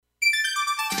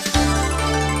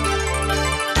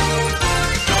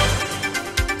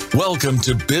Welcome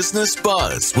to Business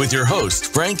Buzz with your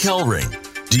host, Frank Hellring.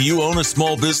 Do you own a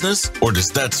small business, or does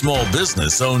that small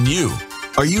business own you?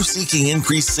 Are you seeking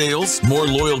increased sales, more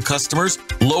loyal customers,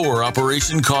 lower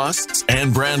operation costs,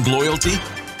 and brand loyalty?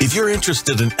 If you're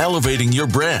interested in elevating your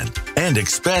brand and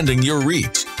expanding your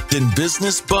reach, then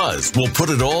Business Buzz will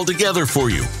put it all together for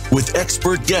you with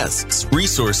expert guests,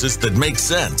 resources that make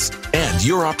sense, and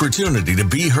your opportunity to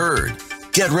be heard.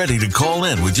 Get ready to call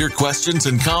in with your questions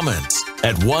and comments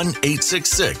at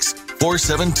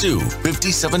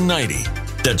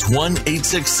 1-866-472-5790. That's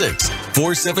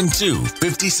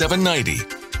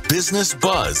 1-866-472-5790. Business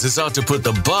Buzz is out to put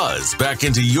the buzz back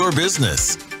into your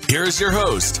business. Here's your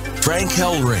host, Frank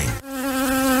Hellring.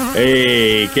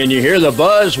 Hey, can you hear the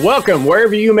buzz? Welcome,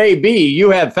 wherever you may be. You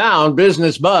have found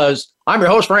Business Buzz. I'm your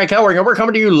host, Frank Hellring, and we're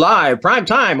coming to you live, prime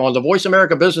time, on the Voice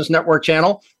America Business Network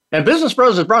channel. And Business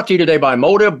Buzz is brought to you today by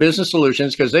Moda Business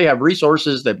Solutions, because they have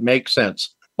resources that make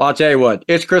sense. Well, I'll tell you what,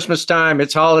 it's Christmas time,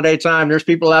 it's holiday time, there's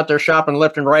people out there shopping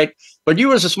left and right. But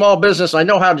you as a small business, I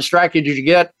know how distracted you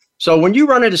get. So when you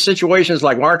run into situations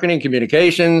like marketing,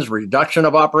 communications, reduction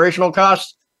of operational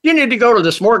costs, you need to go to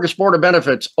the smorgasbord of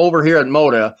benefits over here at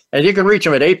Moda, and you can reach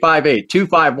them at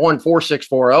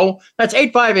 858-251-4640. That's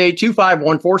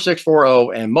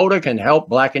 858-251-4640, and Moda can help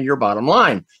blacken your bottom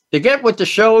line. To get with the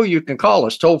show, you can call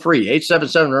us toll-free,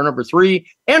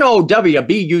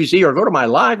 877-3-NOWBUZ, or go to my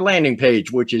live landing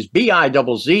page, which is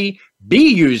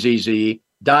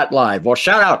BIZZBUZZ.live. Well,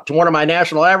 shout out to one of my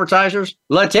national advertisers,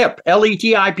 Letip,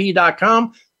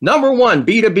 LETIP.com. Number one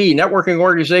B2B networking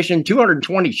organization,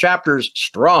 220 chapters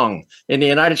strong in the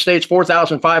United States,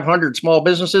 4,500 small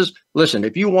businesses. Listen,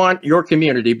 if you want your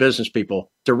community business people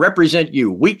to represent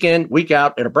you week in, week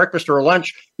out at a breakfast or a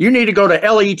lunch, you need to go to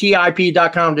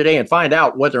letip.com today and find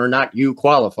out whether or not you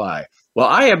qualify. Well,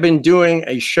 I have been doing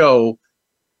a show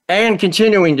and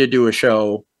continuing to do a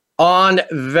show on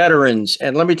veterans.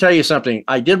 And let me tell you something.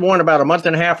 I did one about a month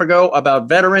and a half ago about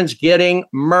veterans getting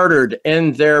murdered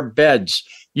in their beds.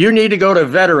 You need to go to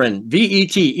veteran,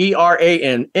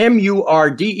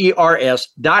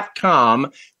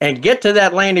 VETERANMURDERS.com, and get to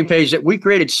that landing page that we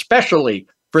created specially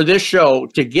for this show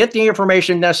to get the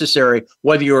information necessary,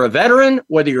 whether you're a veteran,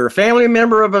 whether you're a family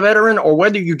member of a veteran, or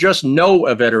whether you just know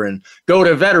a veteran. Go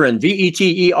to veteran,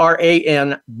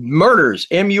 VETERAN, murders,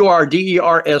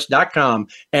 MURDERS.com,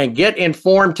 and get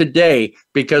informed today,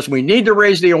 because we need to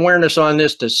raise the awareness on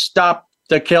this to stop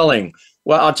the killing.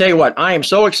 Well, I'll tell you what, I am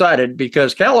so excited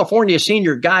because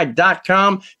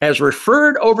CaliforniaSeniorGuide.com has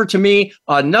referred over to me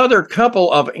another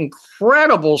couple of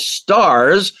incredible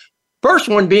stars. First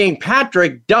one being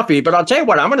Patrick Duffy, but I'll tell you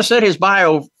what, I'm going to set his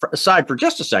bio aside for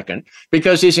just a second,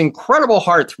 because his incredible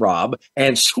heartthrob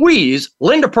and squeeze,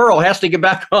 Linda Pearl, has to get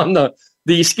back on the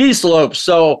ski slopes.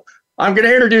 So I'm going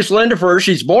to introduce Linda first.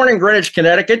 She's born in Greenwich,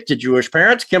 Connecticut, to Jewish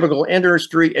parents, chemical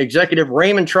industry executive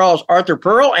Raymond Charles Arthur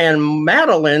Pearl and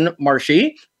Madeline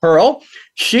Marshy Pearl.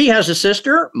 She has a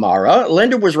sister, Mara.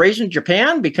 Linda was raised in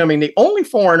Japan, becoming the only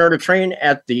foreigner to train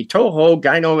at the Toho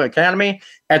Gaino Academy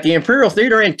at the Imperial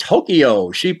Theater in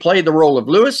Tokyo. She played the role of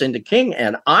Lewis in The King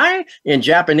and I in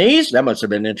Japanese. That must have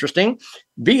been interesting.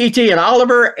 B.E.T. and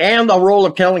Oliver, and the role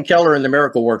of Helen Keller in The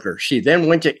Miracle Worker. She then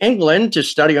went to England to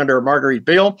study under Marguerite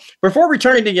Beale before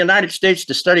returning to the United States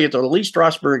to study at the Lee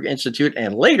Strasberg Institute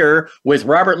and later with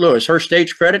Robert Lewis. Her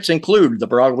stage credits include the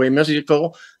Broadway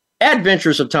musical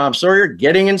Adventures of Tom Sawyer,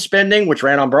 Getting and Spending, which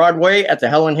ran on Broadway at the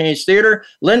Helen Hayes Theater.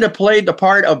 Linda played the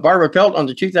part of Barbara Pelt on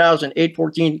the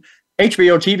 2008-14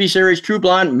 HBO TV series True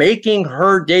Blonde, making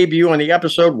her debut on the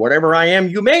episode Whatever I Am,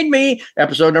 You Made Me,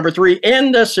 episode number 3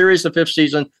 in the series, the 5th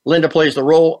season. Linda plays the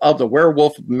role of the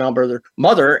werewolf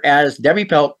mother as Debbie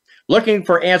Pelt, looking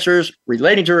for answers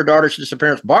relating to her daughter's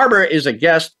disappearance. Barbara is a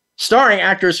guest starring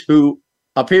actress who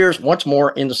appears once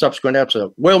more in the subsequent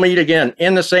episode. We'll meet again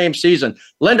in the same season.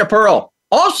 Linda Pearl,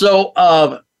 also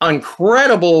of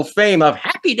incredible fame of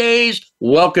Happy Days.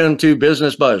 Welcome to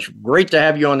Business Buzz. Great to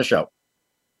have you on the show.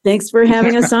 Thanks for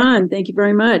having us on. Thank you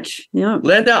very much. Yeah.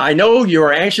 Linda, I know you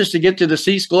are anxious to get to the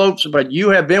sea slopes, but you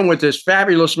have been with this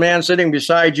fabulous man sitting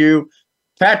beside you,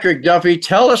 Patrick Duffy.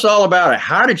 Tell us all about it.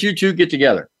 How did you two get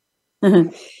together?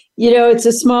 It's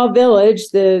a small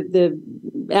village, the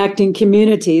acting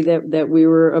community that we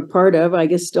were a part of, I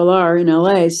guess still are in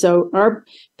LA. So our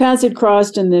paths had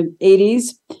crossed in the 80s,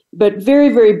 but very,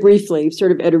 very briefly,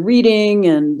 sort of at a reading.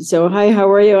 And so, hi, how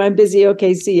are you? I'm busy.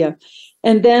 Okay, see ya.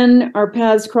 And then our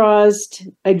paths crossed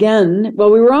again.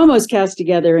 Well, we were almost cast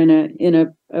together in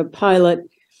a pilot.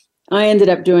 I ended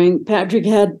up doing, Patrick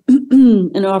had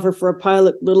an offer for a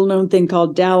pilot, little known thing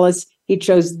called Dallas. He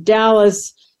chose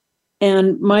Dallas.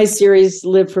 And my series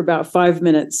lived for about 5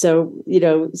 minutes. So,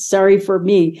 sorry for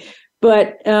me.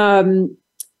 But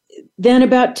then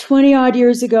about 20 odd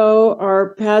years ago,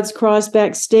 our paths crossed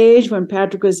backstage when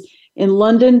Patrick was in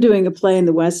London doing a play in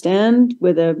the West End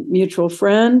with a mutual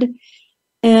friend.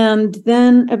 And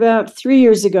then about 3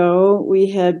 years ago, we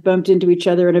had bumped into each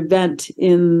other at an event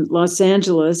in Los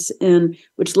Angeles, and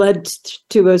which led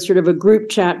to a sort of a group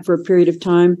chat for a period of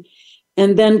time.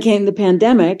 And then came the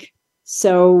pandemic.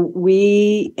 So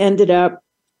we ended up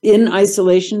in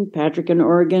isolation, Patrick in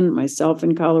Oregon, myself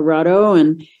in Colorado,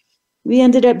 and we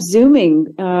ended up Zooming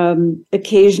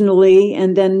occasionally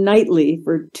and then nightly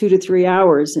for 2 to 3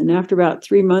 hours. And after about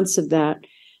 3 months of that,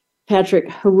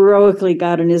 Patrick heroically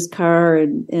got in his car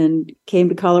and came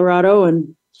to Colorado.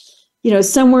 And,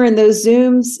 somewhere in those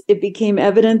Zooms, it became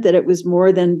evident that it was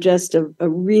more than just a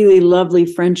really lovely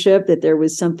friendship, that there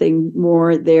was something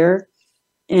more there.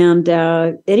 And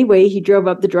anyway, he drove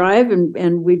up the drive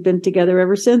and we've been together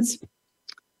ever since.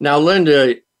 Now,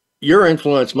 Linda, your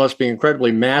influence must be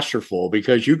incredibly masterful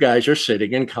because you guys are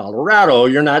sitting in Colorado.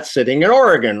 You're not sitting in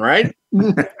Oregon, right?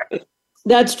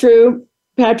 That's true.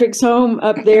 Patrick's home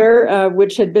up there,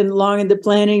 which had been long in the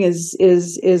planning,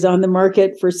 is on the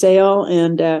market for sale.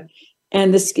 And they're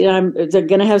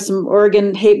going to have some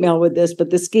Oregon hate mail with this, but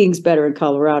the skiing's better in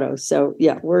Colorado. So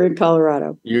yeah, we're in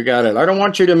Colorado. You got it. I don't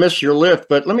want you to miss your lift,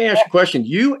 but let me ask you a question.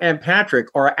 You and Patrick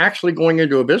are actually going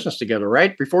into a business together,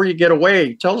 right? Before you get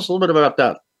away, tell us a little bit about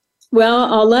that.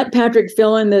 Well, I'll let Patrick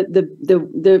fill in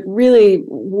the really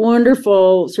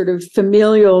wonderful sort of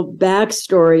familial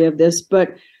backstory of this,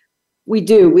 but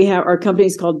we have our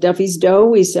company's called Duffy's Dough.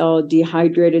 We sell a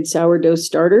dehydrated sourdough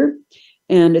starter,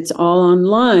 and it's all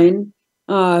online.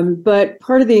 But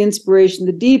part of the inspiration,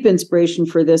 the deep inspiration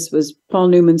for this was Paul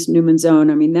Newman's Newman's Own.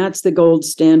 I mean, that's the gold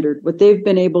standard. What they've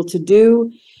been able to do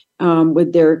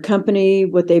with their company,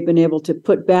 what they've been able to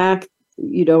put back,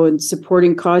 in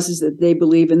supporting causes that they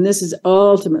believe in. This is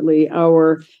ultimately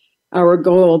our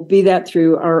goal, be that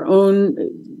through our own,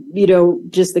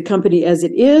 just the company as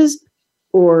it is,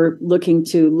 or looking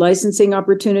to licensing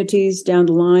opportunities down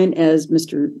the line, as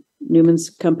Mr. Newman's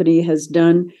company has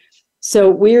done. So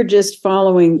we're just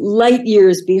following light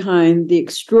years behind the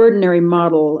extraordinary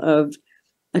model of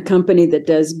a company that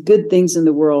does good things in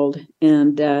the world.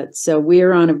 And so we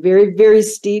are on a very, very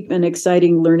steep and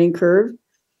exciting learning curve.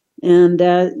 And,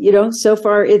 so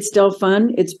far it's still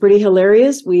fun. It's pretty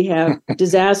hilarious. We have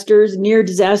near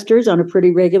disasters on a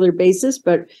pretty regular basis,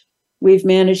 but we've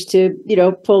managed to,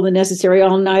 pull the necessary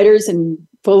all-nighters and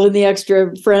pull in the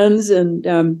extra friends. And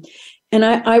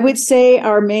I would say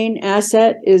our main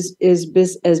asset is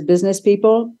as business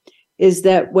people is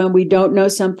that when we don't know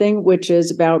something, which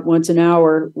is about once an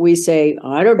hour, we say,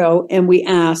 I don't know. And we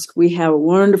ask. We have a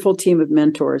wonderful team of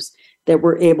mentors that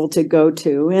we're able to go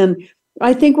to. And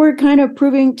I think we're kind of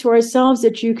proving to ourselves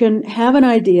that you can have an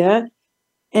idea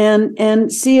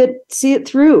and see it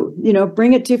through,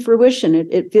 bring it to fruition.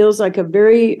 It feels like a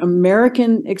very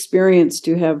American experience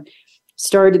to have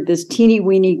started this teeny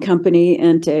weeny company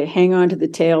and to hang on to the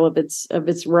tail of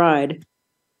its ride.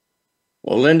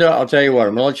 Well, Linda, I'll tell you what,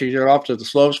 I'm going to let you get off to the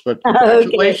slopes, but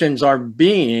congratulations on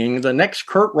being the next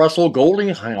Kurt Russell Goldie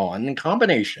Hawn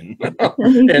combination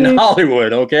in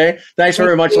Hollywood. Okay. Thanks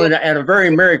very much, Linda, and a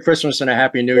very Merry Christmas and a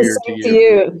Happy New Year to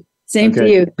you. Same to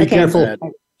you. Be careful.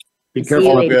 Be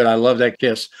careful. Oh, good. I love that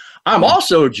kiss. I'm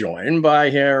also joined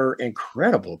by her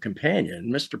incredible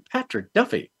companion, Mr. Patrick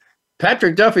Duffy.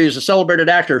 Patrick Duffy is a celebrated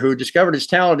actor who discovered his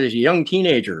talent as a young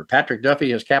teenager. Patrick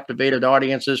Duffy has captivated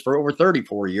audiences for over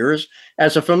 34 years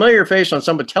as a familiar face on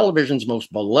some of television's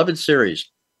most beloved series.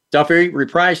 Duffy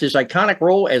reprised his iconic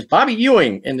role as Bobby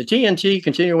Ewing in the TNT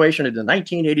continuation of the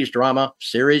 1980s drama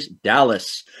series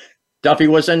Dallas. Duffy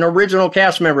was an original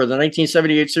cast member of the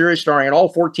 1978 series, starring in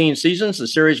all 14 seasons. The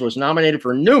series was nominated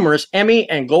for numerous Emmy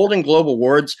and Golden Globe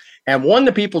Awards and won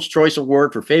the People's Choice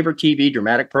Award for Favorite TV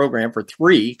Dramatic Program for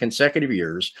 3 consecutive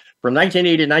years, from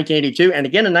 1980 to 1982, and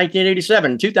again in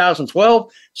 1987. In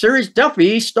 2012, series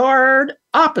Duffy starred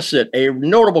opposite a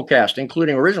notable cast,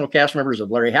 including original cast members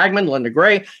of Larry Hagman, Linda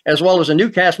Gray, as well as a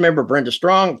new cast member, Brenda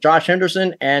Strong, Josh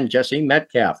Henderson, and Jesse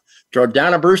Metcalf,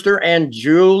 Jordana Brewster, and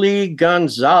Julie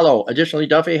Gonzalo. Additionally,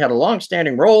 Duffy had a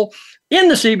long-standing role in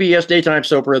the CBS daytime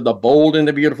soap opera The Bold and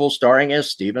the Beautiful, starring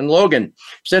as Stephen Logan.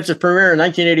 Since its premiere in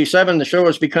 1987, the show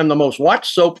has become the most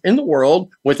watched soap in the world,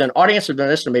 with an audience of an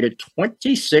estimated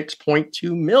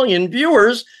 26.2 million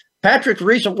viewers. Patrick's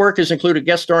recent work has included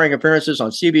guest starring appearances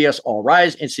on CBS All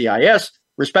Rise and CIS,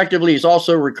 respectively. He's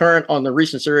also recurrent on the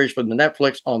recent series from the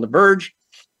Netflix On the Verge.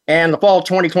 And the fall of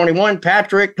 2021,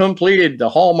 Patrick completed the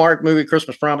Hallmark movie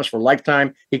Christmas Promise for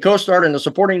Lifetime. He co-starred in the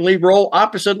supporting lead role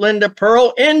opposite Linda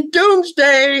Pearl in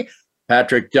Doomsday.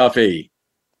 Patrick Duffy,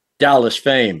 Dallas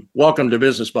fame. Welcome to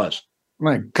Business Buzz.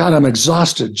 My God, I'm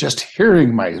exhausted just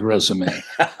hearing my resume.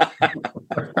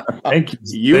 Thank you.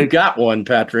 You got one,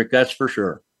 Patrick, that's for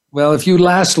sure. Well, if you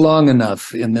last long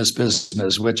enough in this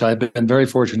business, which I've been very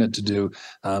fortunate to do,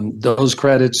 those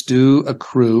credits do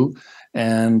accrue,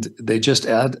 and they just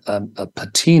add a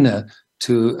patina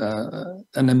to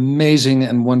an amazing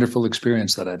and wonderful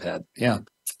experience that I've had. Yeah.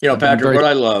 You know, Patrick, what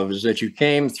I love is that you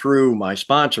came through my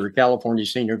sponsor,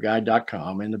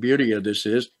 CaliforniaSeniorGuide.com. And the beauty of this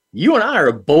is you and I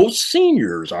are both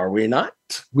seniors, are we not?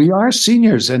 We are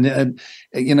seniors. And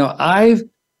you know,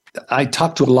 I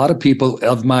talk to a lot of people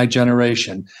of my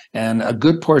generation, and a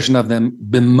good portion of them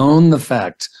bemoan the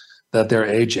fact that they're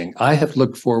aging. I have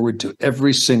looked forward to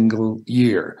every single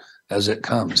year as it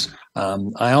comes.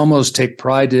 I almost take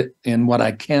pride in what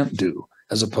I can't do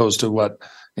as opposed to what,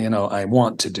 you know, I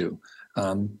want to do.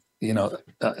 You know,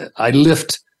 I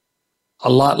lift a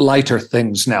lot lighter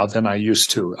things now than I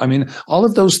used to. I mean, all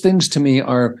of those things to me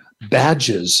are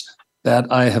badges that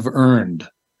I have earned,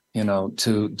 you know,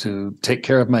 to take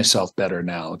care of myself better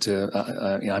now.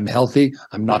 I'm healthy.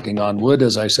 I'm knocking on wood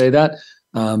as I say that.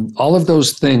 All of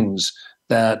those things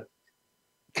that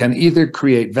can either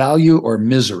create value or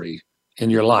misery in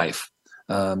your life.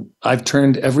 I've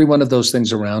turned every one of those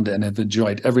things around and have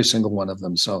enjoyed every single one of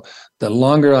them. So the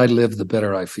longer I live, the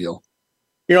better I feel.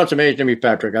 You know, it's amazing to me,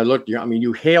 Patrick.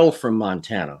 You hail from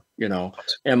Montana, you know,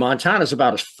 and Montana's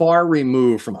about as far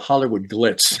removed from Hollywood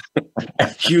glitz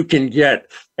as you can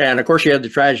get. And of course, you had the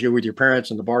tragedy with your parents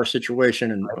and the bar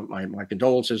situation, and my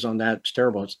condolences on that. It's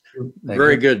terrible. It's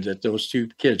very good that those two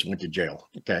kids went to jail.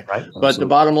 Okay. Right. But the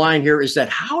bottom line here is that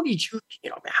how did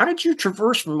you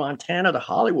traverse from Montana to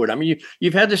Hollywood? I mean,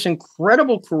 you've had this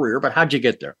incredible career, but how'd you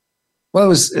get there?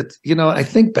 Well, I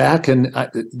think back, and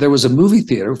there was a movie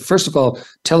theater. First of all,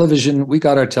 television, we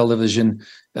got our television,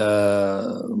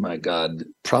 my God,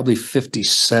 probably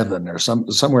 57 or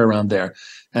somewhere around there.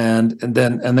 And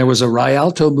there was a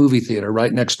Rialto movie theater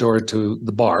right next door to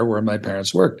the bar where my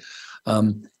parents worked.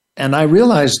 And I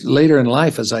realized later in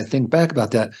life, as I think back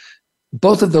about that,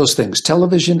 both of those things,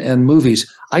 television and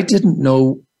movies, I didn't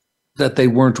know that they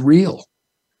weren't real.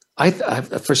 I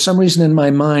for some reason in my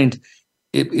mind,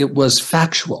 it was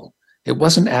factual. It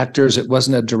wasn't actors. It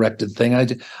wasn't a directed thing.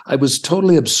 I was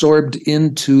totally absorbed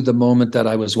into the moment that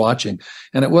I was watching.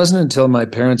 And it wasn't until my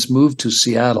parents moved to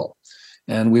Seattle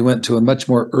and we went to a much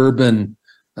more urban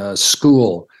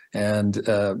school. And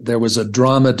there was a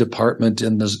drama department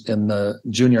in the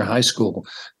junior high school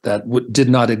that did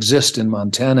not exist in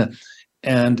Montana.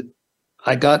 And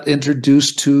I got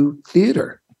introduced to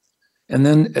theater. And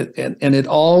then and it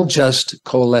all just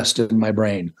coalesced in my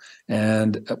brain.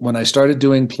 And when I started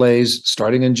doing plays,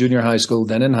 starting in junior high school,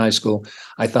 then in high school,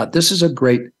 I thought this is a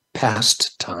great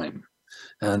pastime.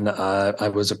 And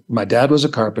my dad was a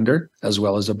carpenter as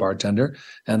well as a bartender,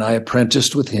 and I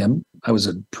apprenticed with him. I was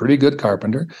a pretty good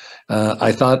carpenter.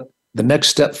 I thought the next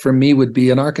step for me would be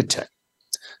an architect.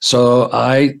 So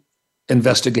I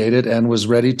investigated and was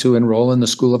ready to enroll in the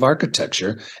School of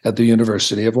Architecture at the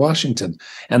University of Washington.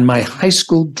 And my high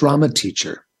school drama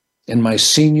teacher in my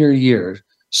senior year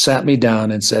sat me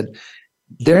down and said,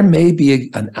 there may be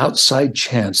an outside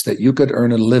chance that you could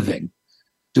earn a living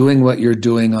doing what you're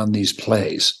doing on these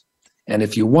plays. And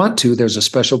if you want to, there's a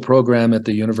special program at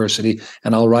the university,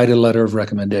 and I'll write a letter of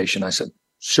recommendation. I said,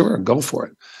 sure, go for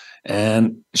it.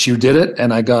 And she did it,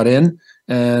 and I got in,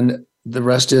 and the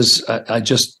rest is, I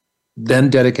just then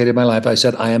dedicated my life. I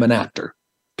said, I am an actor,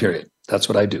 period. That's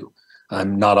what I do.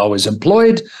 I'm not always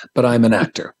employed, but I'm an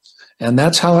actor. And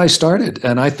that's how I started.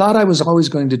 And I thought I was always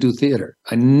going to do theater.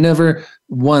 I never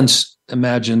once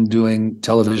imagined doing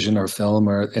television or film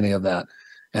or any of that.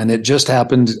 And it just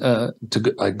happened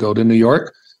I go to New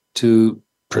York to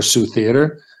pursue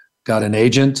theater, got an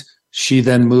agent. She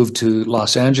then moved to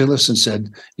Los Angeles and said,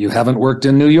 you haven't worked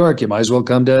in New York. You might as well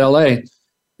come to LA.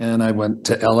 And I went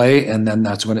to LA, and then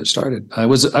that's when it started. I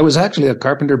was actually a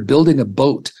carpenter building a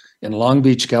boat in Long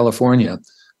Beach, California,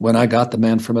 when I got The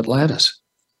Man from Atlantis.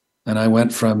 And I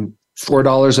went from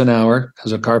 $4 an hour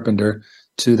as a carpenter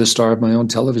to the star of my own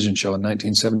television show in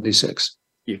 1976.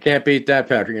 You can't beat that,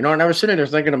 Patrick. You know, and I was sitting there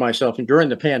thinking to myself, and during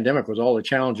the pandemic was all the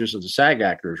challenges of the SAG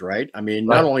actors, right? I mean,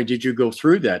 not only did you go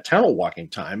through that tunnel walking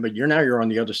time, but you're on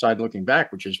the other side looking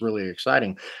back, which is really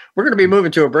exciting. We're going to be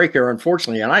moving to a break here,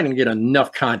 unfortunately, and I didn't get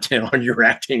enough content on your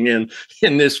acting in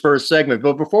this first segment.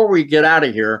 But before we get out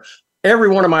of here, every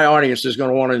one of my audience is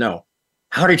going to want to know,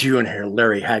 how did you and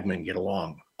Larry Hagman get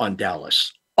along on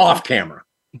Dallas off camera?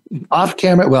 Off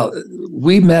camera, well,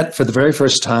 we met for the very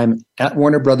first time at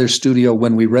Warner Brothers Studio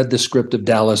when we read the script of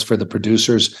Dallas for the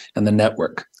producers and the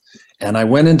network. And I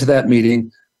went into that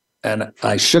meeting and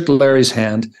I shook Larry's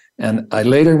hand. And I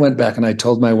later went back and I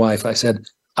told my wife, I said,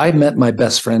 I met my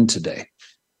best friend today.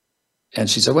 And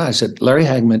she said, well, I said, Larry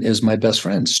Hagman is my best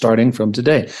friend starting from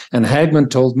today. And Hagman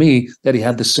told me that he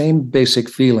had the same basic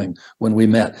feeling when we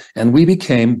met. And we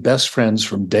became best friends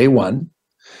from day one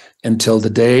until the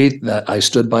day that I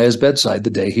stood by his bedside, the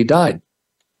day he died.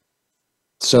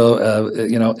 So,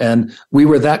 and we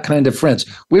were that kind of friends.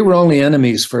 We were only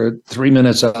enemies for 3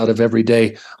 minutes out of every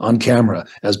day on camera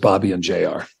as Bobby and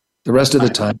JR. The rest of the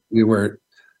time, we were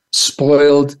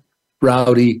spoiled,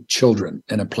 rowdy children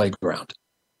in a playground.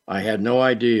 I had no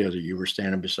idea that you were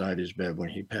standing beside his bed when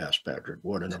he passed, Patrick.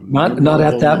 What an amazing not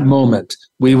at that moment.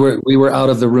 We were out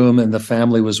of the room, and the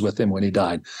family was with him when he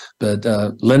died. But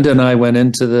Linda and I went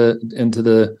into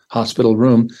the hospital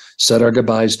room, said our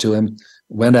goodbyes to him,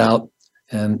 went out,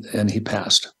 and he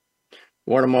passed.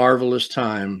 What a marvelous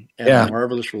time and a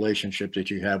marvelous relationship that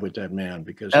you have with that man,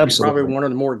 because he's probably one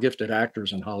of the more gifted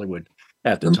actors in Hollywood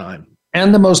at the time,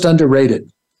 and the most underrated.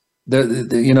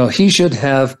 He should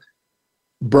have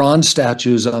bronze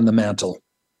statues on the mantle,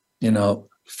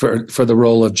 for the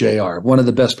role of JR. One of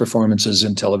the best performances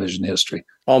in television history.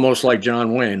 Almost like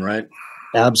John Wayne, right?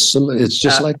 Absolutely. It's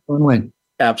just like John Wayne.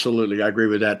 Absolutely. I agree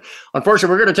with that.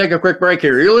 Unfortunately, we're going to take a quick break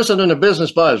here. You're listening to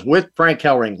Business Buzz with Frank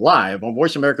Kellring live on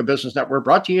Voice America Business Network,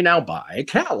 brought to you now by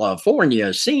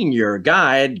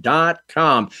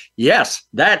CaliforniaSeniorGuide.com. Yes,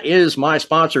 that is my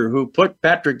sponsor who put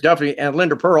Patrick Duffy and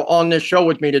Linda Pearl on this show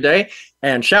with me today.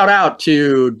 And shout out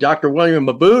to Dr. William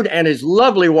Mabood and his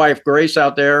lovely wife, Grace,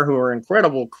 out there, who are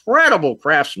incredible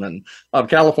craftsmen of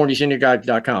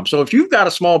CaliforniaSeniorGuide.com. So if you've got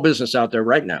a small business out there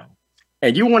right now,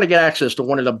 and you want to get access to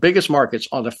one of the biggest markets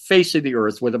on the face of the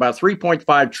earth with about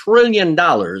 $3.5 trillion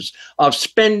of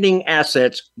spending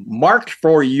assets marked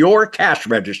for your cash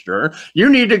register, you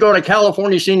need to go to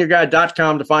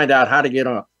CaliforniaSeniorGuide.com to find out how to get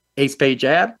an eighth page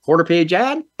ad, quarter page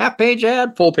ad, half page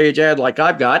ad, full page ad like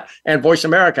I've got, and Voice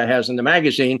America has in the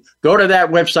magazine. Go to that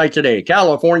website today,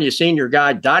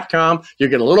 CaliforniaSeniorGuide.com. You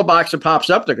get a little box that pops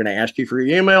up. They're going to ask you for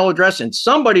your email address, and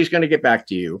somebody's going to get back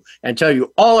to you and tell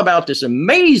you all about this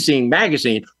amazing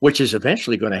magazine, which is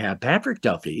eventually going to have Patrick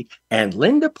Duffy and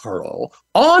Linda Pearl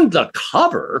on the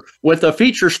cover with a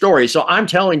feature story. So I'm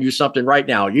telling you something right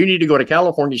now. You need to go to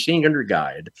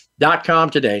CaliforniaSeniorGuide.com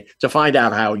today to find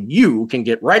out how you can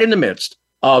get right in the midst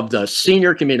of the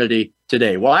senior community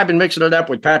today. Well, I've been mixing it up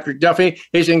with Patrick Duffy,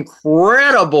 his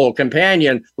incredible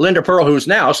companion, Linda Pearl, who's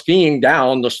now skiing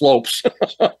down the slopes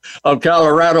of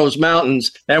Colorado's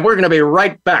mountains. And we're going to be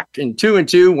right back in 2 and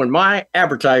 2 when my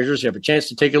advertisers have a chance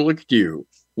to take a look at you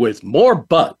with more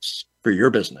buzz for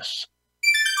your business.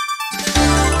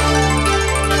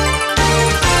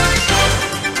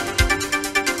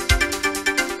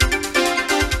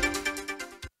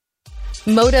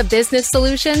 Moda Business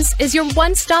Solutions is your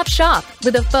one-stop shop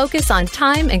with a focus on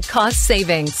time and cost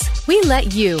savings. We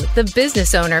let you, the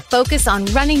business owner, focus on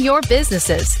running your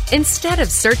businesses instead of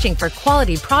searching for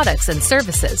quality products and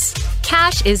services.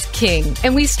 Cash is king,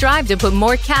 and we strive to put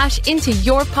more cash into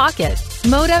your pocket.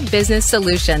 Moda Business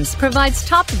Solutions provides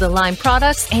top-of-the-line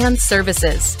products and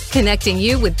services, connecting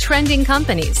you with trending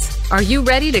companies. Are you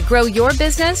ready to grow your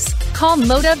business? Call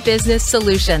Moda Business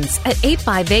Solutions at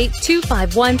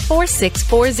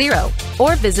 858-251-4640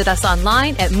 or visit us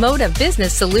online at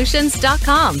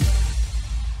modabusinesssolutions.com.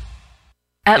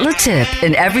 At LaTip,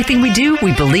 in everything we do,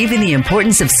 we believe in the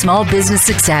importance of small business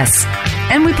success.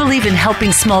 And we believe in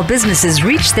helping small businesses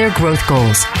reach their growth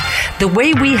goals. The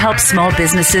way we help small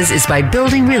businesses is by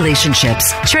building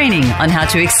relationships, training on how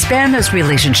to expand those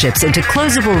relationships into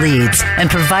closable leads, and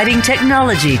providing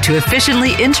technology to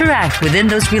efficiently interact within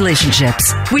those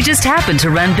relationships. We just happen to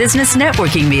run business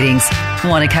networking meetings.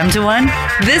 Want to come to one?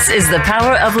 This is the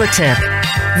power of LaTip.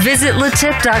 Visit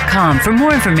LaTip.com for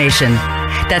more information.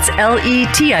 That's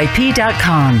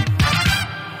LETIP.com.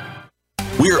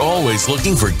 We're always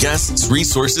looking for guests,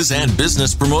 resources, and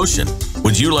business promotion.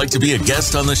 Would you like to be a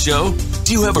guest on the show?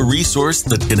 Do you have a resource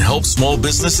that can help small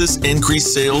businesses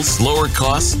increase sales, lower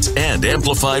costs, and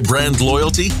amplify brand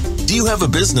loyalty? Do you have a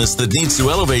business that needs to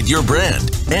elevate your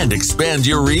brand and expand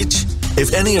your reach?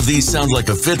 If any of these sound like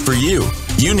a fit for you,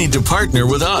 you need to partner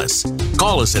with us.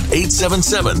 Call us at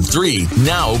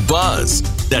 877-3-NOW-BUZZ.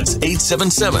 That's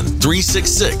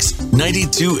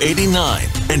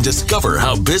 877-366-9289 and discover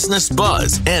how Business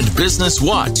Buzz and Business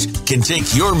Watch can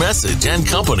take your message and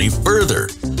company further.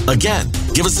 Again,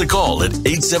 give us a call at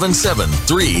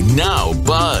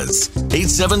 877-3-NOW-BUZZ.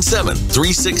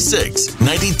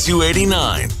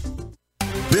 877-366-9289.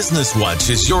 Business Watch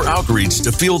is your outreach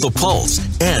to feel the pulse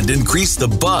and increase the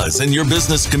buzz in your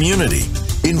business community.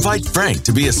 Invite Frank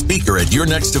to be a speaker at your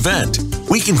next event.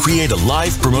 We can create a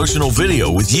live promotional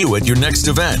video with you at your next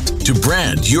event to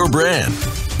brand your brand.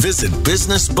 Visit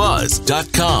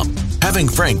businessbuzz.com. Having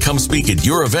Frank come speak at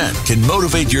your event can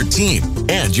motivate your team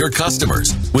and your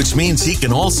customers, which means he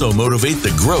can also motivate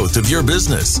the growth of your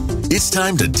business. It's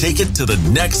time to take it to the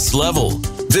next level.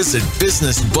 Visit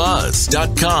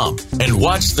businessbuzz.com and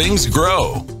watch things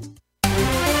grow.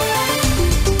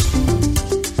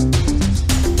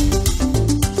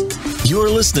 You're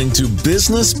listening to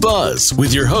Business Buzz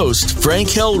with your host, Frank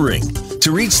Hellring.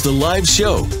 To reach the live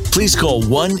show, please call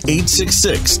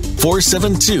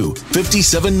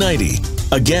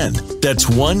 1-866-472-5790. Again, that's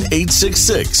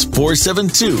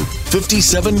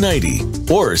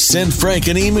 1-866-472-5790. Or send Frank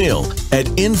an email at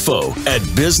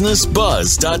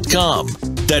info@businessbuzz.com.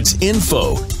 That's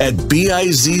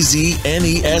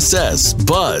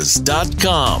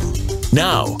info@BIZZNESS-buzz.com.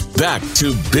 Now, back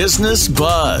to Business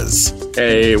Buzz.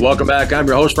 Hey, welcome back. I'm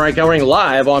your host, Frank Hellring,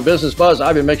 live on Business Buzz.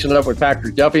 I've been mixing it up with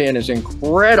Patrick Duffy and his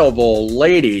incredible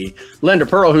lady, Linda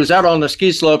Pearl, who's out on the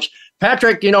ski slopes.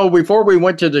 Patrick, before we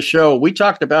went to the show, we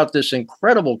talked about this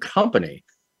incredible company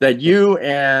that you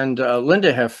and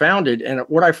Linda have founded. And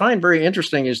what I find very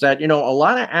interesting is that, a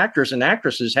lot of actors and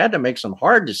actresses had to make some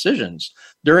hard decisions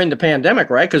during the pandemic,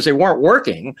 right? Because they weren't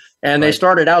working and they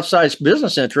started outside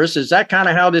business interests. Is that kind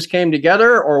of how this came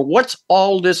together? Or what's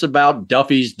all this about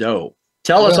Duffy's Dough?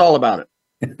 Tell us all about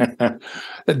it.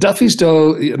 Duffy's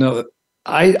Dough,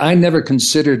 I never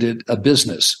considered it a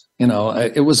business.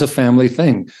 It was a family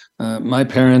thing. My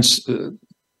parents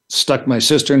stuck my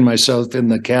sister and myself in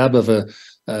the cab of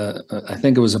I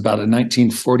think it was about a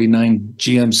 1949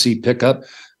 GMC pickup,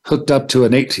 hooked up to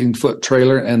an 18-foot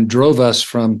trailer and drove us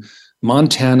from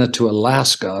Montana to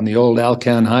Alaska on the old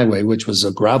Alcan Highway, which was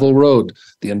a gravel road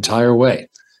the entire way,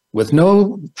 with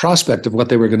no prospect of what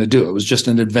they were going to do. It was just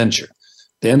an adventure.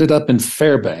 They ended up in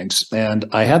Fairbanks, and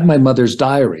I had my mother's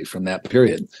diary from that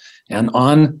period. And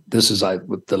this is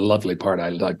the lovely part I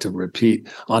like to repeat,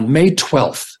 on May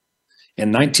 12th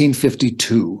in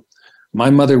 1952, my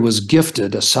mother was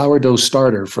gifted a sourdough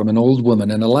starter from an old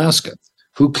woman in Alaska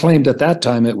who claimed at that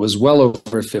time it was well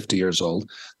over 50 years old,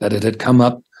 that it had come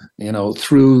up,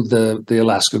 through the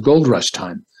Alaska gold rush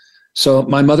time. So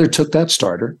my mother took that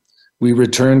starter. We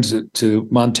returned to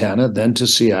Montana, then to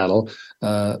Seattle.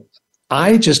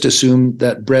 I just assumed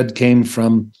that bread came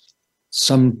from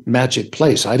some magic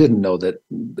place. I didn't know that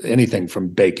anything from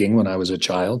baking when I was a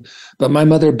child, but my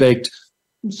mother baked,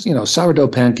 sourdough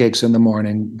pancakes in the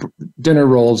morning, dinner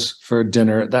rolls for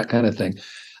dinner, that kind of thing.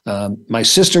 My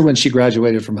sister, when she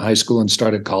graduated from high school and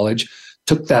started college,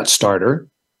 took that starter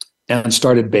and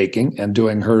started baking and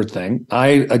doing her thing.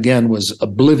 I, again, was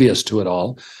oblivious to it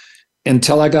all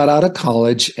until I got out of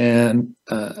college and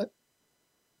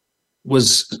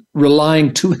was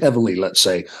relying too heavily, let's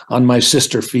say, on my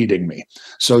sister feeding me.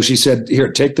 So she said,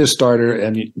 here, take this starter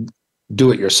and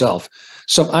do it yourself.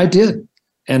 So I did.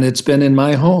 And it's been in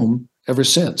my home ever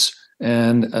since.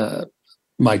 And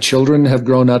my children have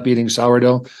grown up eating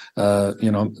sourdough.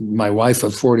 My wife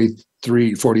of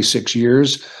 46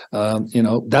 years,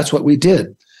 that's what we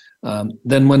did.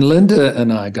 Then when Linda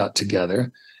and I got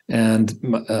together and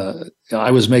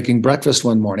I was making breakfast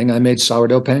one morning, I made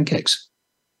sourdough pancakes.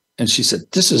 And she said,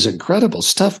 this is incredible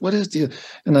stuff. What is the?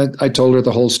 And I told her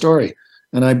the whole story.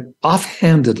 And I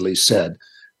offhandedly said,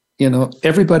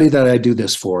 everybody that I do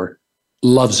this for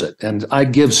loves it. And I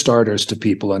give starters to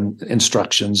people and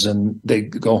instructions, and they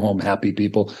go home happy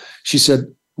people. She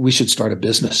said, we should start a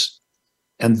business.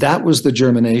 And that was the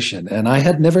germination. And I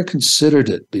had never considered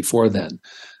it before then.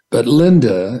 But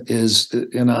Linda is,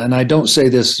 and I don't say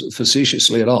this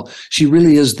facetiously at all, she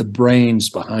really is the brains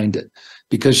behind it,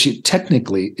 because she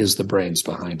technically is the brains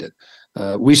behind it.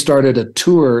 We started a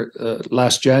tour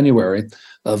last January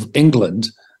of England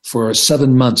for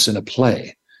 7 months in a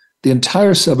play. The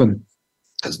entire seven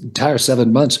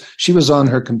months, she was on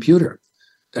her computer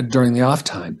during the off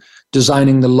time,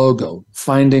 designing the logo,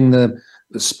 finding the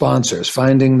sponsors,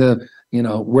 finding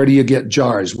where do you get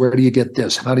jars? Where do you get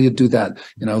this? How do you do that?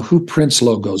 Who prints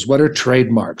logos? What are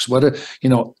trademarks? What are,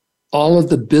 all of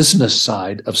the business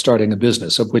side of starting a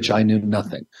business, of which I knew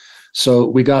nothing. So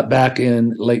we got back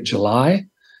in late July,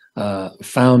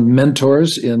 found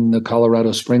mentors in the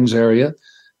Colorado Springs area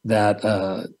that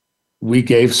we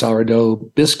gave sourdough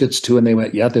biscuits to, and they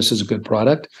went, yeah, this is a good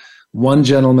product. One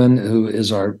gentleman who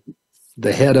is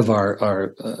the head of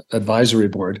our advisory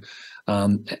board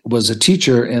was a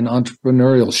teacher in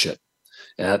entrepreneurship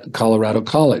at Colorado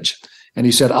College. And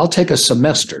he said, I'll take a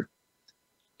semester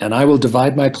and I will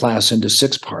divide my class into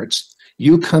 6 parts.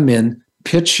 You come in,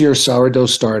 pitch your sourdough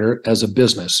starter as a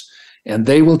business, and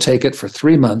they will take it for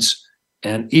 3 months,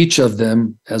 and each of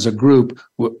them as a group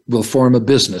will form a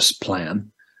business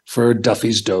plan for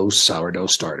Duffy's Dough sourdough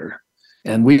starter.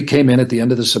 And we came in at the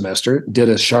end of the semester, did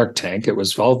a Shark Tank. It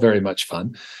was all very much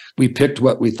fun. We picked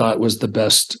what we thought was the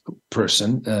best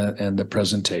person and the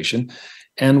presentation.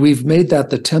 And we've made that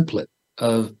the template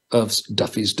of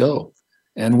Duffy's Dough.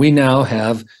 And we now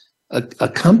have a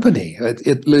company.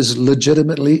 It is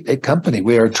legitimately a company.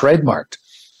 We are trademarked.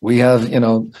 We have,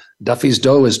 Duffy's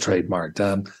Dough is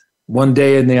trademarked. One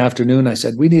day in the afternoon, I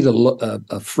said, we need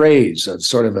a phrase, a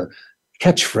sort of a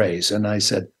catchphrase. And I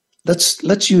said,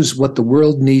 let's use what the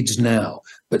world needs now,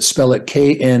 but spell it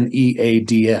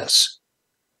Kneads.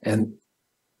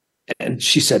 And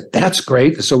she said, that's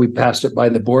great. So we passed it by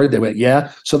the board. They went,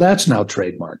 yeah. So that's now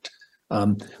trademarked.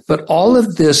 But all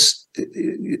of this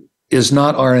is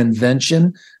not our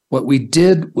invention. What we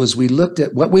did was we looked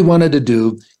at what we wanted to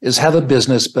do is have a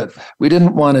business, but we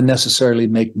didn't want to necessarily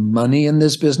make money in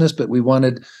this business, but we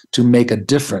wanted to make a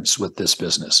difference with this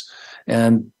business.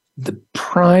 And the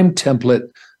prime template,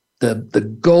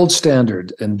 the gold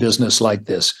standard in business like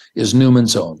this is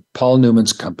Newman's Own, Paul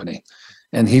Newman's company.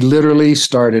 And he literally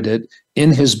started it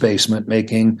in his basement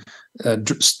making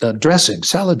dressing,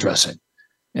 salad dressing.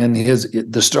 And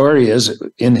the story is,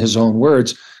 in his own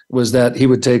words, was that he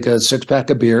would take a 6-pack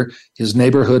of beer, his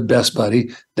neighborhood best buddy,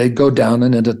 they'd go down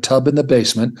and in a tub in the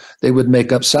basement, they would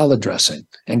make up salad dressing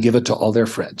and give it to all their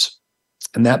friends.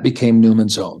 And that became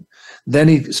Newman's Own. Then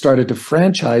he started to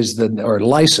franchise or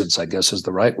license, I guess is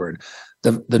the right word,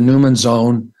 the Newman's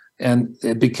Own, and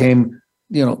it became,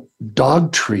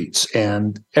 dog treats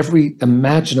and every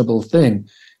imaginable thing.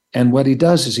 And what he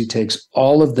does is he takes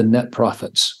all of the net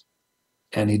profits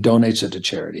and he donates it to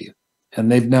charity.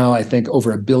 And they've now, I think,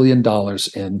 over $1 billion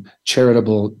in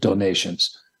charitable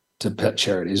donations to pet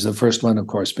charities. The first one, of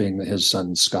course, being his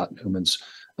son, Scott Newman's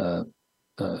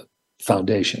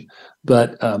foundation.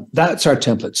 But that's our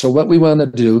template. So what we want to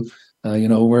do,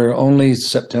 we're only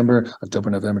September, October,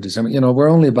 November, December, we're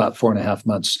only about 4.5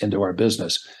 months into our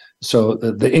business. So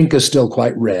the ink is still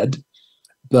quite red.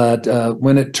 But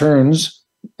when it turns,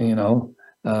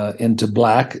 into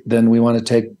black, then we want to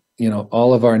take,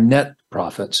 all of our net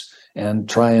profits and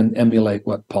try and emulate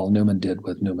what Paul Newman did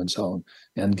with Newman's Own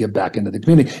and give back into the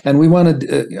community. And we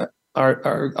wanted,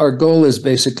 our goal is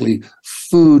basically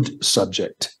food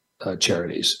subject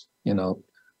charities,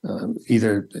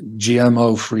 either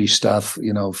GMO-free stuff,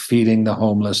 feeding the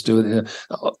homeless,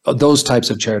 those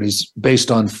types of charities based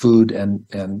on food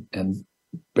and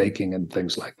baking and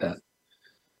things like that.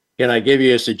 Can I give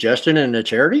you a suggestion in a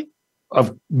charity?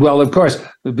 Of course,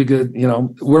 because,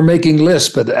 we're making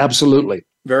lists, but absolutely.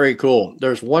 Very cool.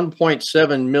 There's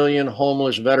 1.7 million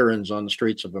homeless veterans on the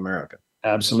streets of America.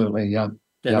 Absolutely, yeah.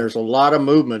 And there's a lot of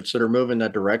movements that are moving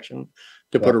that direction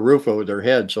to put a roof over their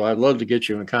head. So I'd love to get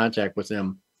you in contact with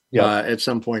them at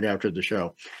some point after the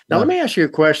show. Now, let me ask you a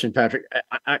question, Patrick.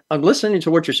 I'm listening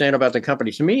to what you're saying about the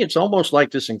company. To me, it's almost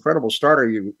like this incredible starter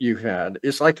you had.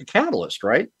 It's like a catalyst,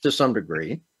 right? To some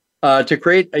degree, to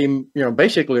create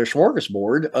basically a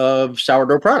smorgasbord of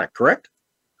sourdough product, correct?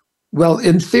 Well,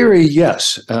 in theory,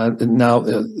 yes. Now,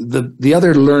 the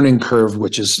other learning curve,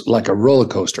 which is like a roller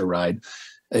coaster ride,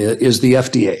 is the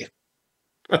FDA.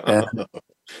 And,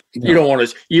 you don't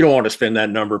want to spend that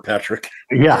number, Patrick.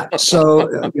 Yeah.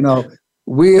 So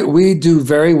we do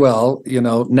very well,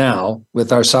 now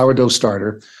with our sourdough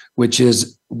starter, which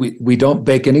is we don't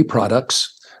bake any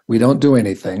products, we don't do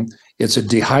anything. It's a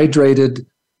dehydrated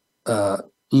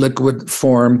liquid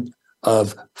form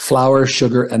of flour,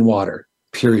 sugar, and water.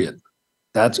 Period.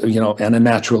 That's, and a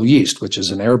natural yeast, which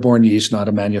is an airborne yeast, not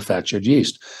a manufactured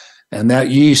yeast. And that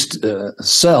yeast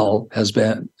cell has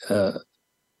been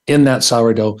in that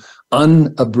sourdough,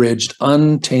 unabridged,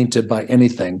 untainted by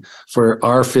anything for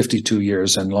our 52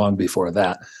 years and long before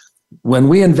that. When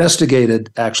we investigated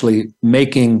actually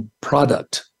making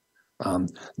product,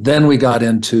 then we got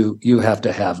into, you have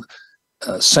to have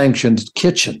sanctioned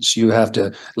kitchens. You have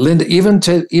to, Linda, even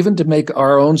to make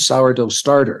our own sourdough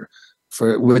starter,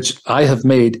 for which I have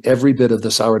made every bit of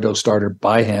the sourdough starter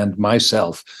by hand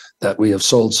myself that we have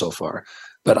sold so far.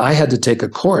 But I had to take a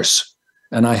course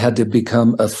and I had to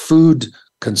become a food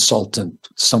consultant,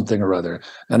 something or other.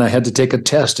 And I had to take a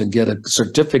test and get a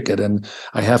certificate. And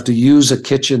I have to use a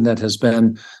kitchen that has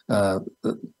been,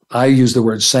 I use the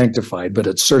word sanctified, but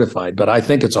it's certified. But I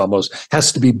think it's almost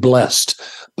has to be blessed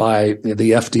by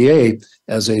the FDA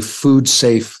as a food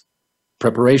safe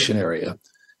preparation area.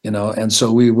 And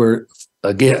so we were,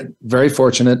 again, very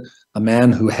fortunate a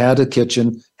man who had a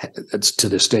kitchen, to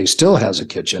this day still has a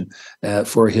kitchen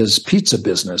for his pizza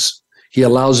business. He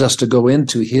allows us to go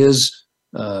into his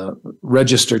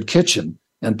registered kitchen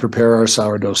and prepare our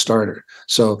sourdough starter.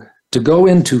 So to go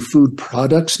into food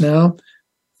products now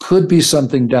could be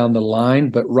something down the line,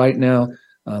 but right now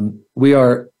we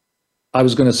are, I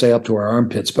was going to say up to our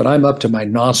armpits, but I'm up to my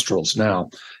nostrils now,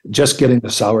 just getting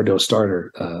the sourdough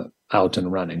starter out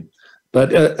and running. But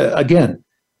again,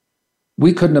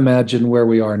 we couldn't imagine where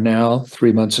we are now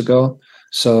 3 months ago.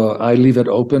 So I leave it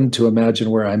open to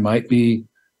imagine where I might be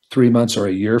 3 months or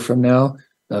a year from now,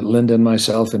 Linda and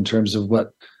myself, in terms of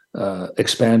what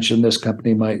expansion this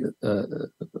company might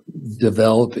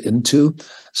develop into.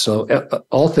 So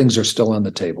all things are still on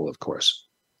the table, of course.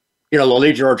 You know,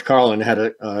 Lee George Carlin had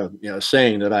a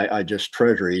saying that I just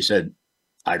treasure. He said,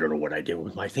 "I don't know what I did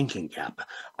with my thinking cap.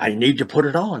 I need to put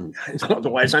it on.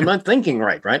 Otherwise, I'm not thinking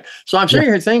right." So I'm sitting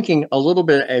here thinking a little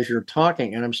bit as you're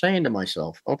talking, and I'm saying to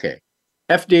myself, okay,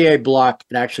 FDA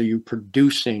blocked actually you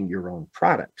producing your own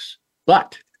products.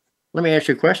 But let me ask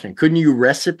you a question. Couldn't you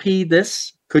recipe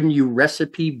this? Couldn't you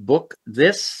recipe book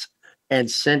this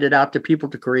and send it out to people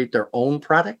to create their own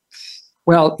products?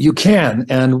 Well, you can.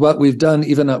 And what we've done,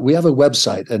 even we have a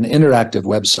website, an interactive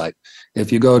website.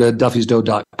 If you go to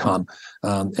duffysdough.com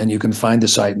and you can find the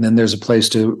site, and then there's a place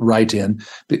to write in.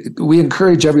 We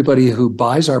encourage everybody who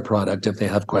buys our product, if they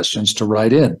have questions, to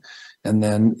write in. And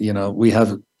then, we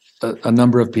have a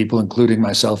number of people, including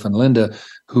myself and Linda,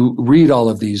 who read all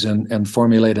of these and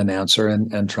formulate an answer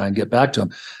and try and get back to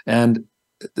them. And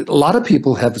a lot of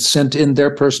people have sent in their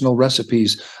personal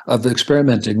recipes of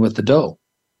experimenting with the dough.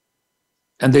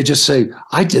 And they just say,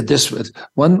 I did this with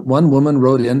one woman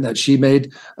wrote in that she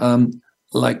made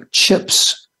like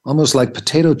chips, almost like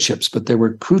potato chips, but they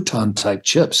were crouton type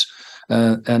chips.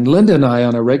 And Linda and I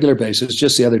on a regular basis,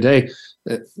 just the other day,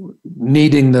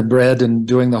 kneading the bread and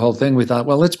doing the whole thing, we thought,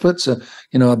 well, let's put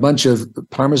a bunch of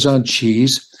Parmesan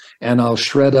cheese, and I'll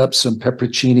shred up some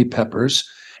pepperoncini peppers,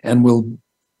 and we'll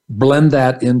blend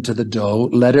that into the dough,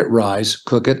 let it rise,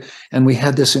 cook it. And we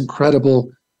had this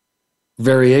incredible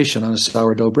variation on a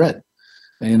sourdough bread.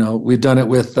 We've done it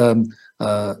with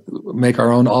make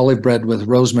our own olive bread with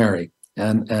rosemary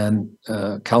and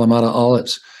Kalamata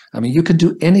olives. I mean, you can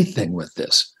do anything with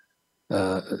this.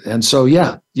 And so,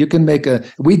 yeah, you can make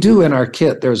we do in our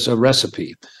kit, there's a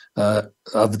recipe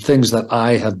of things that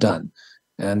I have done.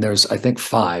 And there's, I think,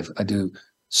 5. I do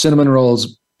cinnamon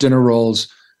rolls, dinner rolls,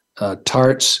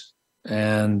 tarts,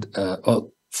 and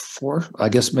 4, I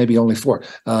guess maybe only 4,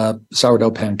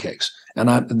 sourdough pancakes.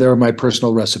 And there are my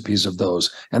personal recipes of those.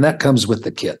 And that comes with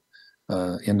the kit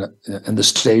in the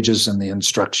stages and the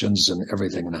instructions and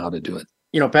everything and how to do it.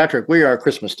 Patrick, we are at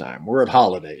Christmas time. We're at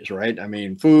holidays, right? I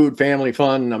mean, food, family,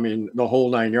 fun. I mean, the whole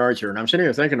 9 yards here. And I'm sitting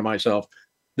here thinking to myself,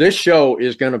 this show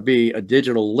is going to be a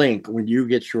digital link when you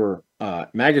get your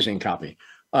magazine copy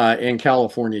in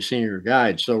California Senior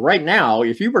Guide. So right now,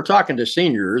 if you were talking to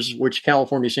seniors, which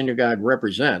California Senior Guide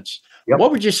represents, yep,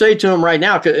 what would you say to them right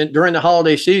now during the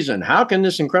holiday season? How can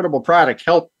this incredible product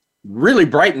help really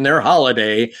brighten their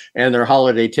holiday and their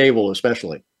holiday table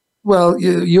especially? Well,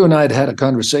 you and I had a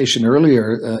conversation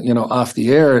earlier, off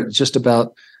the air, just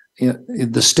about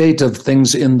the state of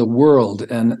things in the world.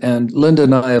 And Linda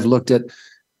and I have looked at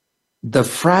the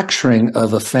fracturing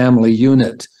of a family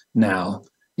unit now,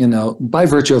 by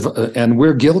virtue of, and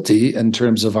we're guilty in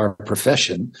terms of our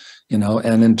profession,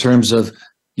 and in terms of,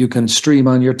 you can stream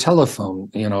on your telephone,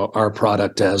 our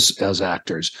product as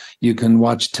actors. You can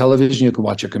watch television, you can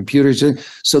watch your computers.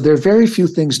 So there are very few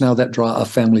things now that draw a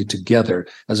family together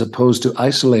as opposed to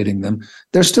isolating them.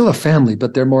 They're still a family,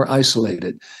 but they're more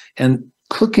isolated. And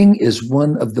cooking is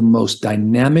one of the most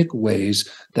dynamic ways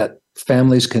that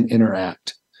families can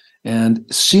interact. And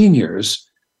seniors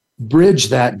bridge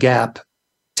that gap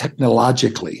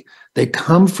technologically. They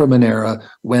come from an era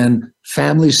when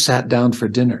families sat down for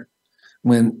dinner,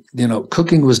 when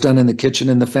cooking was done in the kitchen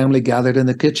and the family gathered in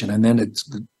the kitchen, and then it's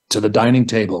to the dining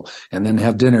table and then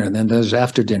have dinner, and then there's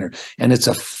after dinner, and it's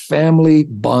a family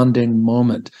bonding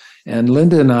moment. And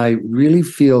Linda and I really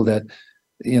feel that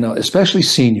especially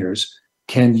seniors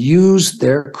can use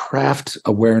their craft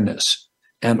awareness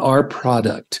and our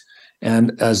product.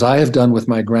 And as I have done with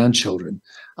my grandchildren,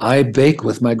 I bake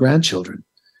with my grandchildren.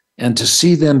 And to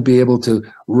see them be able to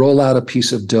roll out a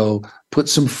piece of dough, put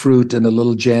some fruit and a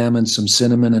little jam and some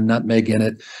cinnamon and nutmeg in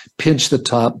it, pinch the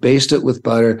top, baste it with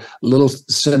butter, a little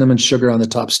cinnamon sugar on the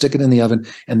top, stick it in the oven,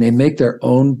 and they make their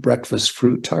own breakfast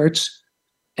fruit tarts.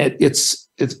 And it's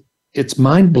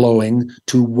mind-blowing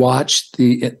to watch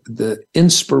the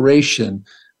inspiration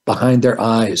behind their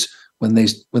eyes when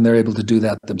they're able to do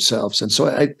that themselves. And so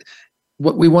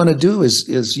what we want to do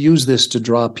is use this to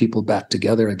draw people back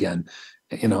together again,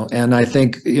 and I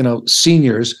think,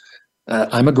 seniors,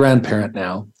 I'm a grandparent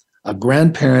now, a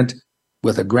grandparent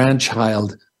with a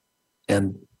grandchild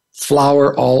and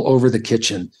flour all over the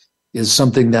kitchen is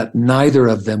something that neither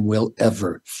of them will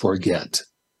ever forget.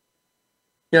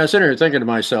 Yeah, I was sitting here thinking to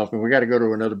myself, and we got to go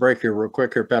to another break here real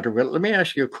quick here, Patrick, but let me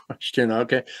ask you a question,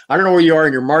 okay? I don't know where you are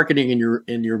in your marketing and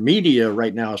in your media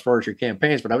right now as far as your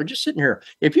campaigns, but I was just sitting here.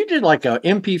 If you did like a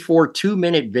MP4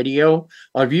 2-minute video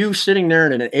of you sitting there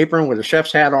in an apron with a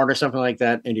chef's hat on or something like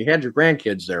that, and you had your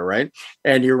grandkids there, right?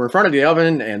 And you were in front of the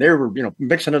oven, and they were,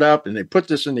 mixing it up, and they put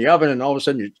this in the oven, and all of a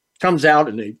sudden it comes out,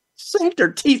 and they sink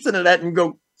their teeth into that and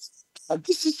go,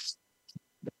 this is...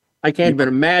 I can't even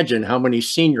imagine how many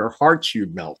senior hearts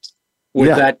you'd melt with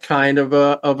that kind of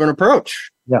an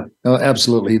approach. Yeah, no,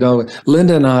 absolutely.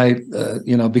 Linda and I,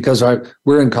 because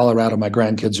we're in Colorado, my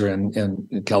grandkids are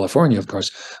in California, of course,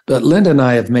 but Linda and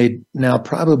I have made now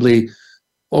probably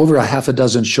over a half a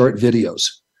dozen short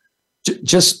videos,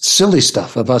 just silly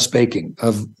stuff of us baking,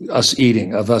 of us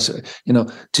eating, of us,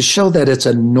 to show that it's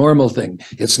a normal thing.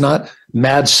 It's not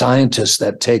mad scientists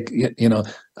that take,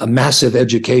 a massive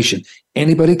education.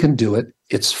 Anybody can do it.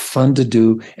 It's fun to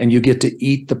do, and you get to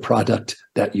eat the product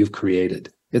that you've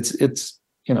created. It's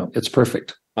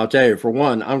perfect. I'll tell you, for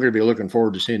one, I'm going to be looking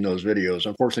forward to seeing those videos.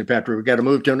 Unfortunately, Patrick, we've got to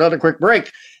move to another quick break.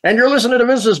 And you're listening to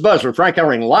Business Buzz with Frank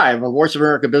Hellring live on Voice of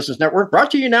America Business Network,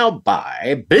 brought to you now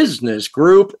by Business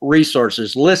Group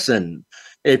Resources. Listen,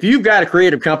 if you've got a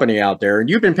creative company out there and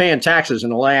you've been paying taxes in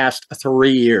the last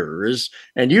 3 years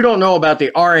and you don't know about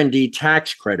the R&D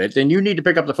tax credit, then you need to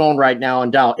pick up the phone right now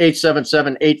and dial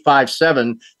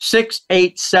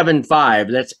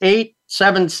 877-857-6875. That's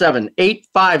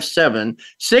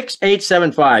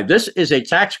 877-857-6875. This is a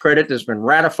tax credit that's been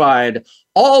ratified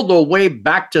all the way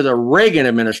back to the Reagan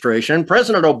administration.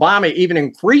 President Obama even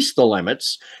increased the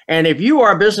limits. And if you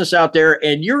are a business out there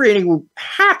and you're any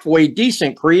halfway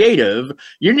decent creative,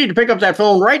 you need to pick up that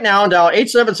phone right now and dial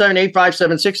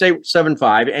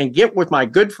 877-857-6875 and get with my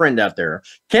good friend out there,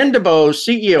 Ken DeBow,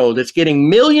 CEO, that's getting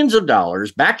millions of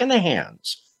dollars back in the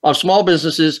hands of small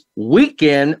businesses week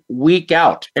in, week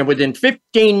out. And within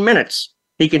 15 minutes,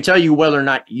 he can tell you whether or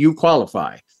not you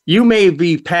qualify. You may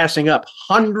be passing up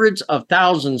hundreds of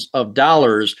thousands of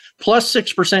dollars plus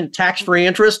 6% tax-free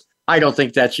interest. I don't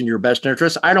think that's in your best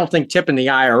interest. I don't think tipping the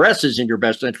IRS is in your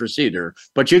best interest either.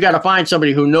 But you got to find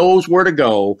somebody who knows where to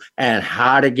go and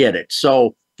how to get it.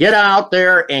 So get out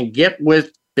there and get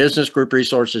with Business Group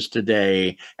Resources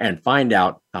today and find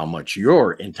out how much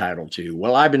you're entitled to.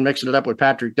 Well, I've been mixing it up with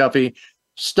Patrick Duffy,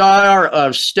 star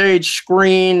of stage,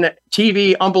 screen,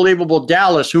 TV, Unbelievable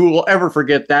Dallas. Who will ever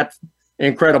forget that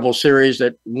incredible series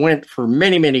that went for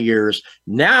many, many years?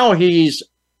 Now he's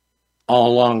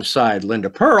alongside Linda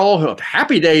Pearl of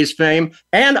Happy Days fame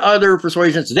and other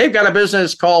persuasions. They've got a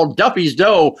business called Duffy's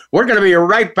Dough. We're going to be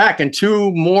right back in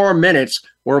 2 more minutes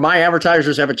where my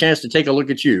advertisers have a chance to take a look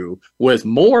at you with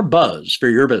more buzz for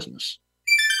your business.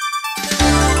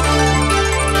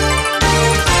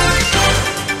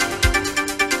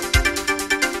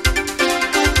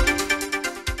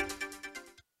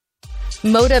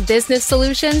 Moda Business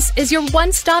Solutions is your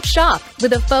one-stop shop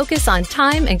with a focus on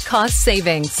time and cost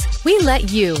savings. We let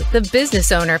you, the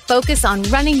business owner, focus on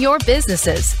running your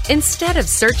businesses instead of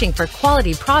searching for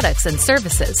quality products and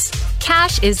services.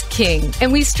 Cash is king,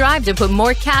 and we strive to put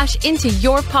more cash into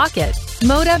your pocket.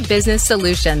 Moda Business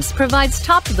Solutions provides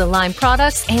top-of-the-line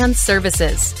products and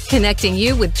services, connecting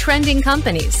you with trending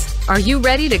companies. Are you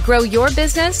ready to grow your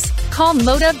business? Call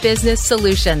Moda Business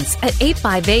Solutions at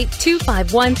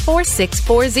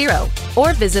 858-251-4640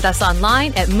 or visit us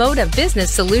online at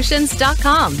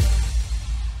modabusinesssolutions.com.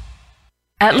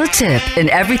 At LaTip, in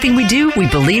everything we do, we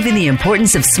believe in the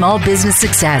importance of small business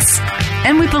success.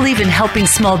 And we believe in helping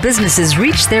small businesses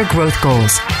reach their growth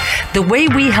goals. The way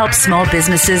we help small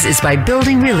businesses is by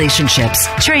building relationships,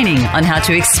 training on how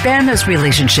to expand those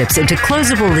relationships into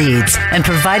closable leads, and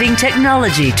providing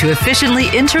technology to efficiently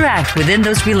interact within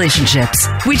those relationships.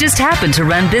 We just happen to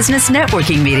run business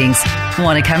networking meetings.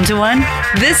 Want to come to one?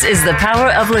 This is the power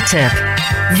of LaTip.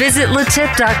 Visit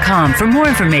LaTip.com for more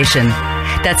information.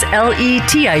 That's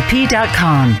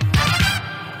LETIP.com.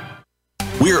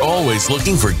 We're always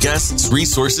looking for guests,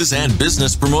 resources, and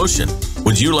business promotion.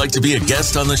 Would you like to be a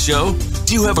guest on the show?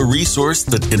 Do you have a resource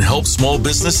that can help small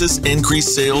businesses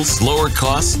increase sales, lower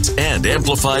costs, and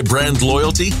amplify brand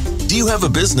loyalty? Do you have a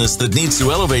business that needs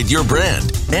to elevate your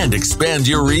brand and expand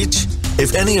your reach?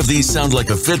 If any of these sound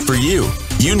like a fit for you,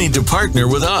 you need to partner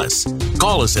with us.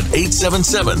 Call us at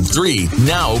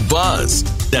 877-3-NOW-BUZZ.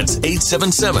 That's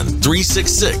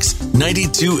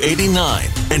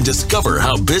 877-366-9289 and discover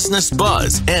how Business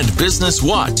Buzz and Business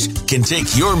Watch can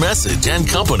take your message and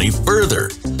company further.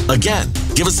 Again,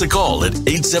 give us a call at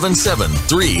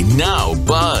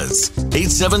 877-3NOW-BUZZ,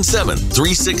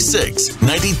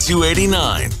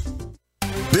 877-366-9289.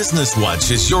 Business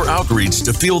Watch is your outreach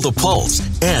to feel the pulse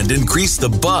and increase the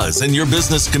buzz in your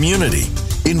business community.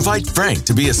 Invite Frank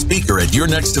to be a speaker at your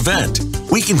next event.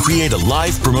 We can create a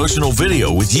live promotional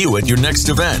video with you at your next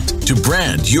event to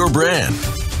brand your brand.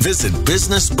 Visit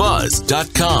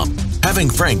businessbuzz.com. Having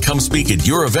Frank come speak at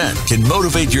your event can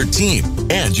motivate your team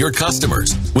and your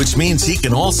customers, which means he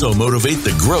can also motivate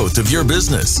the growth of your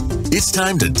business. It's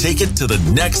time to take it to the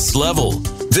next level.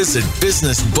 Visit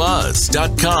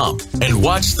businessbuzz.com and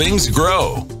watch things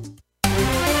grow.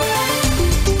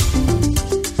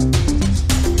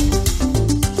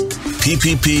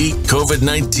 PPP,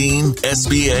 COVID-19,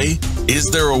 SBA, is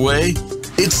there a way?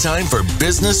 It's time for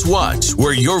Business Watch,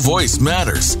 where your voice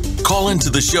matters. Call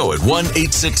into the show at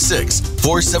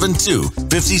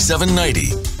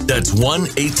 1-866-472-5790. That's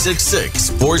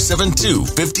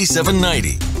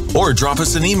 1-866-472-5790. Or drop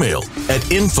us an email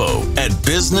at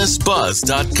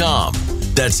info@businessbuzz.com.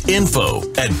 That's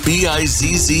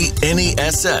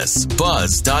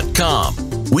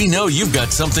info@BIZZNESS-buzz.com. We know you've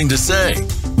got something to say.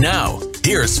 Now,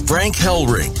 here's Frank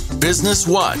Hellring, Business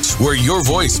Watch, where your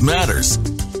voice matters.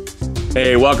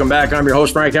 Hey, welcome back. I'm your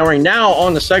host, Frank Hellring. Now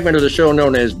on the segment of the show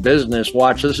known as Business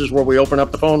Watch. This is where we open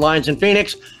up the phone lines in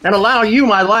Phoenix and allow you,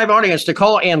 my live audience, to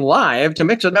call in live to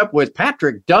mix it up with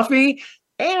Patrick Duffy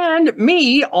and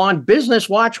me on Business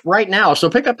Watch right now. So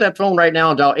pick up that phone right now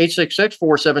and dial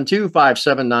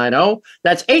 866-472-5790.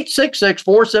 That's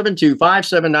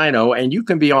 866-472-5790. And you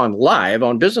can be on live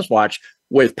on Business Watch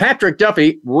with Patrick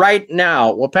Duffy right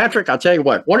now. Well, Patrick, I'll tell you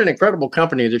what an incredible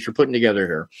company that you're putting together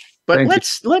here. But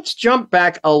let's jump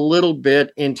back a little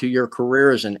bit into your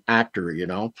career as an actor, you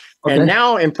know. Okay. And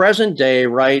now in present day,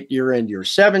 right, you're in your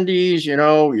 70s, you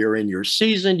know, you're in your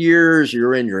seasoned years,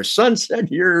 you're in your sunset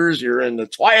years, you're in the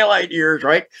twilight years,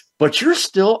 right? But you're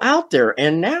still out there.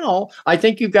 And now I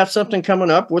think you've got something coming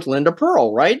up with Linda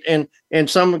Pearl, right? And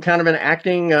some kind of an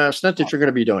acting stunt that you're going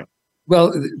to be doing.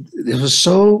 Well, it was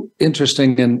so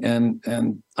interesting,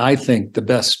 and I think the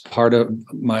best part of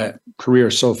my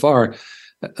career so far.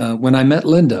 When I met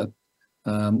Linda,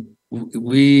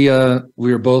 we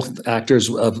were both actors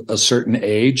of a certain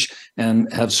age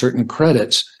and have certain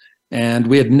credits, and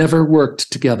we had never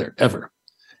worked together ever.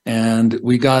 And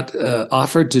we got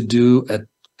offered to do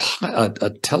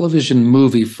a television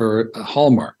movie for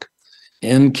Hallmark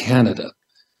in Canada,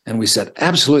 and we said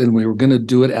absolutely, and we were going to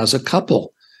do it as a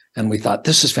couple. And we thought,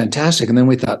 this is fantastic. And then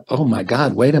we thought, oh my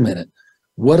God, wait a minute.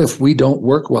 What if we don't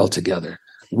work well together?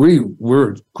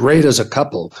 We're great as a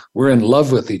couple. We're in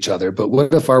love with each other. But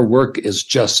what if our work is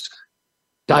just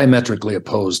diametrically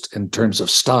opposed in terms of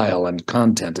style and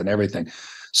content and everything?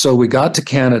 So we got to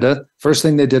Canada. First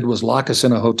thing they did was lock us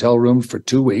in a hotel room for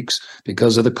 2 weeks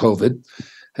because of the COVID,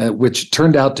 which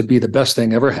turned out to be the best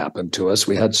thing ever happened to us.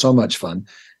 We had so much fun.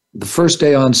 The first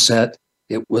day on set,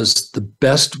 it was the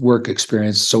best work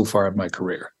experience so far of my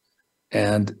career.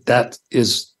 And that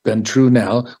has been true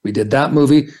now. We did that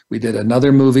movie. We did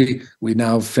another movie. We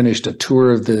now finished a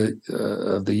tour of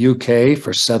the UK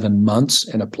for 7 months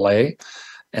in a play.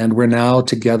 And we're now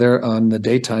together on the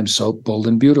daytime soap, Bold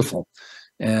and Beautiful.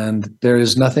 And there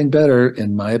is nothing better,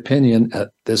 in my opinion,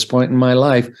 at this point in my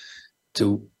life,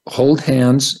 to hold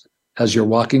hands as you're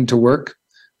walking to work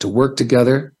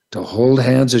together, to hold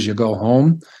hands as you go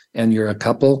home, and you're a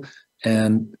couple.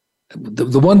 And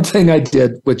the one thing I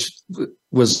did, which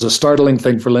was a startling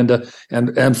thing for Linda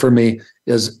and for me,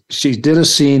 is she did a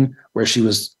scene where she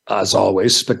was, as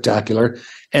always, spectacular.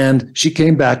 And she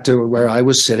came back to where I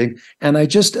was sitting, and I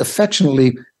just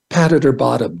affectionately patted her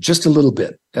bottom just a little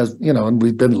bit, as you know, and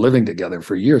we've been living together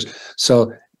for years.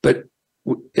 So, but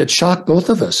it shocked both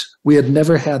of us. We had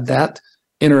never had that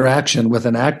interaction with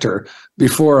an actor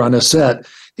before on a set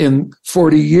in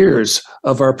 40 years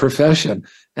of our profession.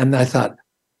 And I thought,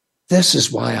 this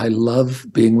is why I love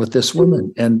being with this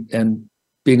woman and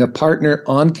being a partner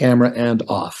on camera and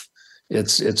off.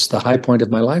 It's the high point of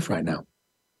my life right now.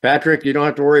 Patrick, you don't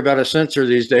have to worry about a censor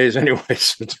these days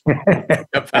anyways.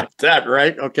 About that,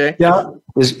 right? Okay. Yeah.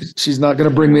 She's not going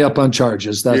to bring me up on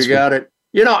charges. That's you got it.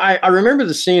 You know, I remember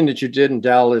the scene that you did in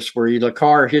Dallas where the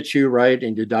car hit you, right,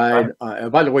 and you died.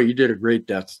 By the way, you did a great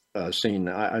death scene.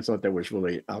 I thought that was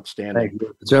really outstanding.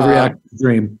 It's every actor's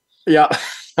dream. Yeah.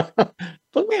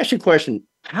 Let me ask you a question.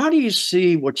 How do you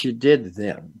see what you did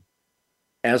then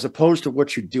as opposed to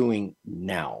what you're doing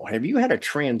now? Have you had a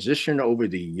transition over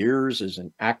the years as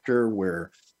an actor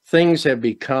where things have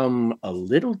become a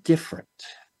little different.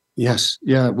 Yes.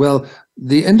 Yeah. Well,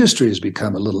 the industry has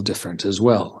become a little different as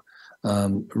well.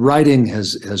 Writing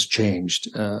has changed.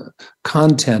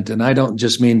 Content, and I don't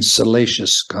just mean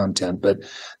salacious content, but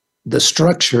the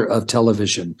structure of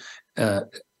television.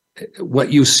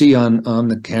 What you see on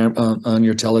the on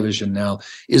your television now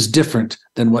is different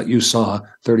than what you saw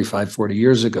 35, 40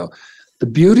 years ago. The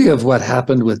beauty of what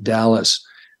happened with Dallas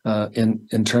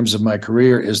in terms of my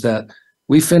career is that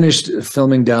we finished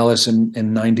filming Dallas in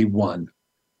 91.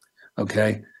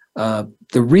 Okay. The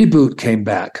reboot came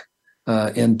back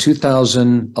in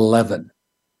 2011.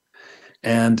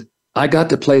 And I got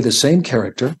to play the same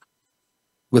character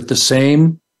with the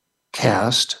same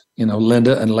cast,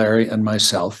 Linda and Larry and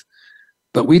myself.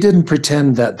 But we didn't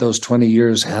pretend that those 20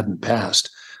 years hadn't passed.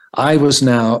 I was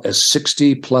now a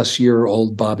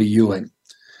 60-plus-year-old Bobby Ewing.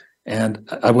 And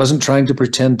I wasn't trying to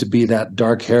pretend to be that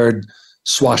dark-haired,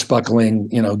 swashbuckling,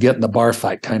 get in the bar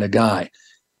fight kind of guy.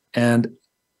 And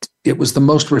it was the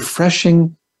most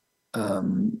refreshing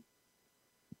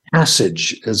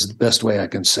passage, is the best way I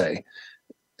can say,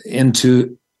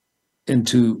 into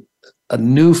a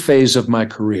new phase of my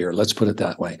career. Let's put it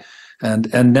that way.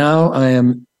 And now I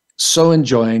am so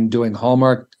enjoying doing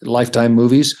Hallmark Lifetime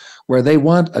movies where they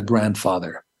want a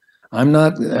grandfather. I'm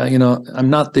not, I'm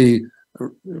not the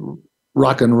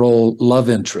rock and roll love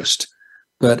interest,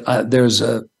 but there's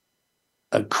a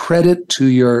credit to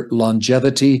your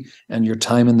longevity and your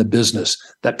time in the business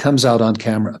that comes out on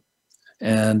camera.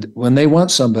 And when they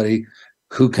want somebody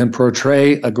who can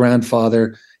portray a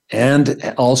grandfather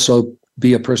and also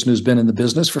be a person who's been in the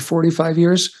business for 45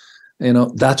 years,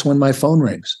 that's when my phone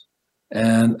rings.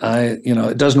 And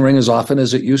it doesn't ring as often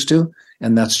as it used to,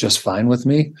 and that's just fine with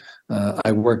me.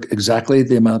 I work exactly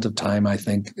the amount of time I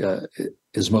think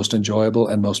is most enjoyable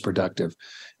and most productive.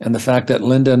 And the fact that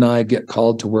Linda and I get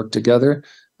called to work together,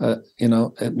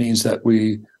 it means that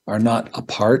we are not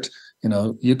apart.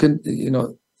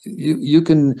 You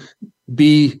can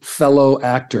be fellow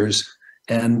actors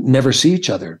and never see each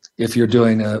other if you're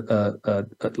doing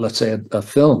let's say a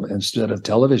film instead of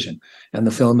television, and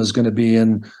the film is going to be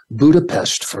in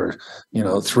Budapest for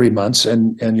 3 months,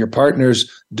 and your partner's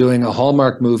doing a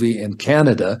Hallmark movie in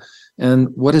Canada. And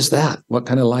what is that? What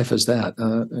kind of life is that?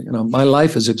 My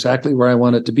life is exactly where I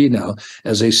want it to be now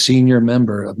as a senior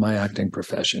member of my acting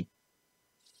profession.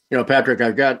 Patrick,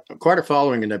 I've got quite a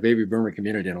following in the baby boomer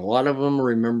community, and a lot of them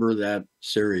remember that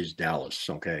series Dallas.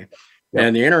 Okay. Yep.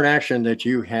 And the interaction that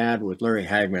you had with Larry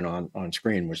Hagman on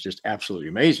screen was just absolutely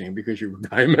amazing, because you were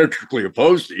diametrically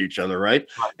opposed to each other, right?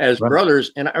 As brothers.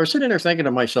 And I was sitting there thinking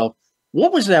to myself,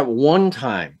 what was that one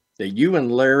time that you and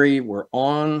Larry were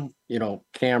on,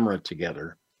 camera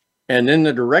together, and then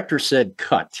the director said,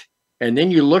 cut. And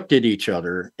then you looked at each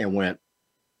other and went,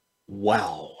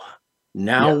 wow,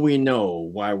 now we know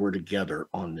why we're together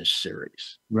on this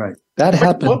series. Right. That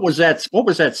happened. What was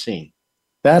that scene?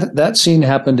 That scene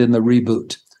happened in the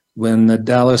reboot when the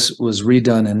Dallas was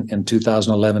redone in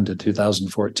 2011 to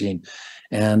 2014.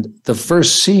 And the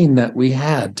first scene that we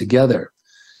had together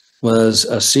was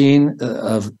a scene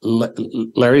of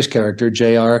Larry's character,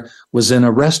 JR, was in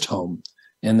a rest home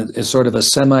in a sort of a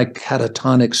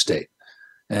semi-catatonic state.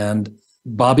 And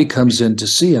Bobby comes in to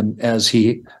see him, as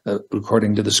he,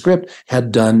 according to the script,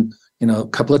 had done, a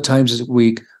couple of times a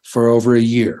week for over a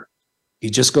year. He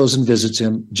just goes and visits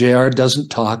him. JR doesn't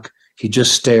talk. He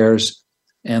just stares.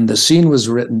 And the scene was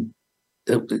written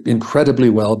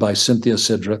incredibly well by Cynthia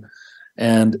Sidra.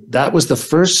 And that was the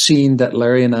first scene that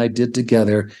Larry and I did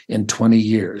together in 20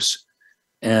 years.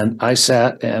 And I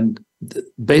sat, and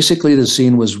basically the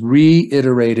scene was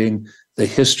reiterating the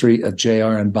history of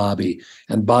JR and Bobby.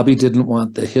 And Bobby didn't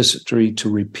want the history to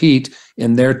repeat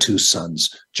in their two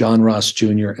sons, John Ross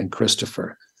Jr. and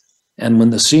Christopher. And when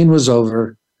the scene was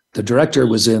over, the director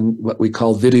was in what we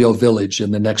call Video Village,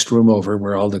 in the next room over,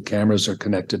 where all the cameras are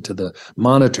connected to the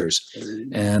monitors.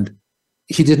 And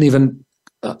he didn't even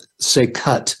say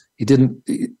cut.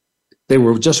 They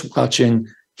were just watching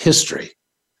history.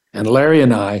 And Larry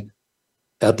and I,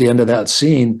 at the end of that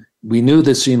scene, we knew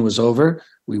the scene was over.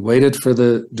 We waited for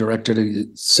the director to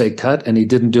say cut, and he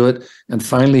didn't do it. And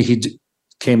finally, he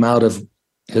came out of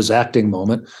his acting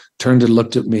moment, turned and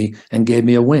looked at me and gave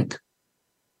me a wink.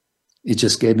 He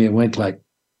just gave me a wink, like,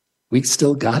 we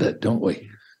still got it, don't we?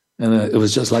 And it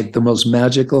was just like the most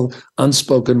magical,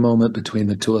 unspoken moment between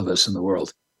the two of us in the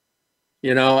world.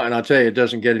 And I'll tell you, it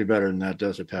doesn't get any better than that,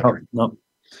 does it, Patrick? No.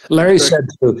 Larry said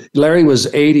too, Larry was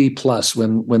 80 plus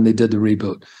when they did the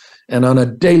reboot. And on a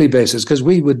daily basis, because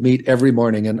we would meet every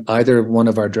morning in either one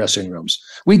of our dressing rooms.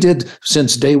 We did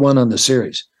since day one on the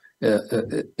series.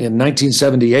 In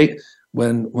 1978,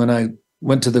 when I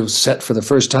went to the set for the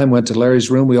first time, went to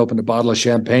Larry's room. We opened a bottle of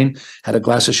champagne, had a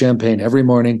glass of champagne every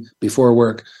morning before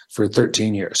work for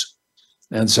 13 years.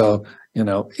 And so,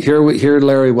 here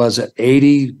Larry was at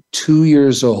 82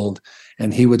 years old.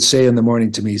 And he would say in the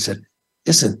morning to me, he said,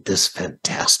 "Isn't this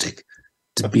fantastic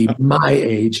to be my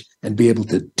age and be able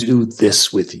to do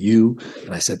this with you?"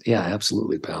 And I said, "Yeah,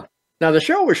 absolutely, pal." Now, the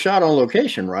show was shot on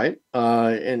location, right?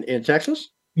 In Texas?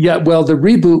 Yeah, well, the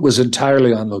reboot was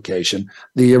entirely on location.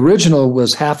 The original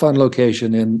was half on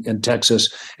location in Texas,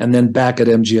 and then back at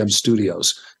MGM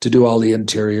Studios to do all the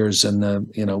interiors. And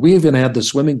we even had the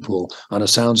swimming pool on a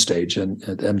soundstage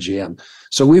at MGM.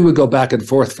 So we would go back and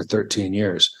forth for 13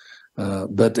 years.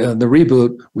 But the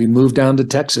reboot, we moved down to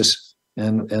Texas,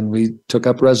 and we took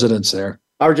up residence there.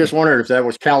 I was just wondering if that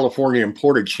was California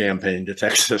imported champagne to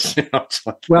Texas.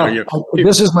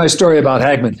 This is my story about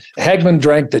Hagman. Hagman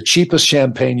drank the cheapest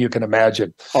champagne you can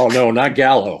imagine. Oh, no, not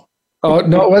Gallo. Oh,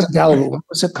 no, it wasn't Gallo. What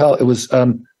was it called? It was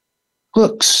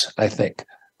Hooks, I think.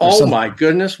 Oh, my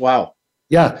goodness. Wow.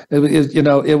 Yeah.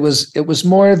 It was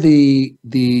more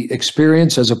the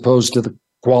experience as opposed to the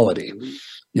quality.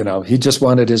 He just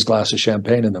wanted his glass of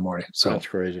champagne in the morning. So that's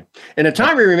crazy. And the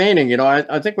time remaining,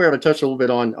 I think we ought to touch a little bit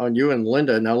on you and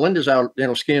Linda. Now, Linda's out,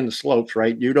 skiing the slopes,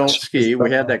 right? You don't ski. We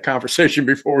had that conversation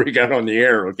before we got on the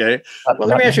air. Okay. Well,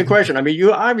 let me ask you a question. I mean,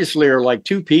 you obviously are like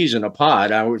two peas in a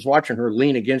pod. I was watching her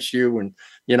lean against you, and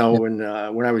when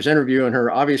I was interviewing her,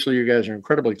 obviously you guys are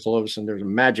incredibly close, and there's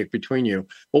magic between you.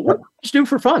 But what do you guys do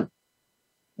for fun?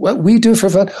 What we do for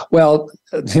fun? Well,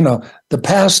 the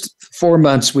past 4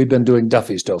 months we've been doing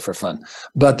Duffy's Dough for fun.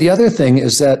 But the other thing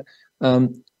is that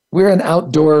we're an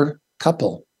outdoor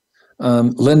couple.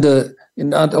 Linda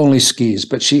not only skis,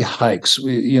 but she hikes.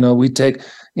 We take,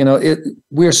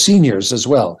 we're seniors as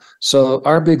well. So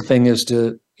our big thing is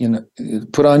to,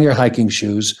 put on your hiking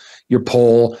shoes, your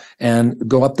pole, and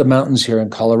go up the mountains here in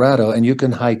Colorado, and you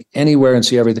can hike anywhere and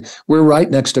see everything. We're right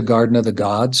next to Garden of the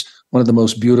Gods, one of the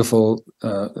most beautiful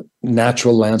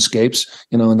natural landscapes,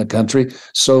 in the country.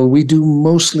 So we do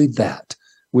mostly that.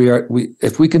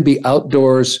 If we can be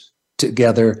outdoors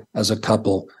together as a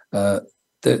couple, that's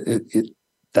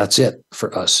it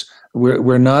for us.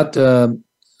 We're not,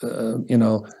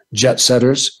 jet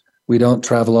setters. We don't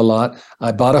travel a lot.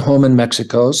 I bought a home in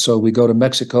Mexico, so we go to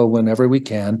Mexico whenever we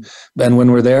can. And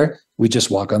when we're there, we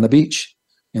just walk on the beach.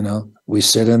 We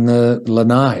sit in the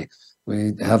lanai.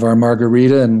 We have our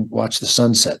margarita and watch the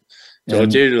sunset. So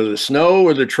it's either the snow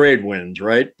or the trade winds,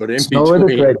 right? But in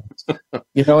between.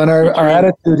 And our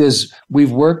attitude is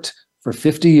we've worked for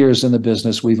 50 years in the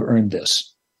business. We've earned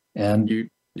this. And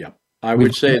I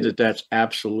would say that that's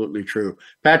absolutely true.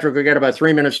 Patrick, we got about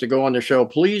 3 minutes to go on the show.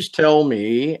 Please tell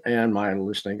me and my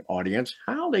listening audience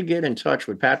how they get in touch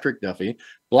with Patrick Duffy.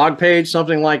 Blog page,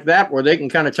 something like that, where they can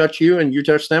kind of touch you and you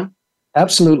touch them?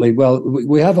 Absolutely. Well,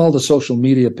 we have all the social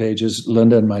media pages,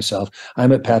 Linda and myself.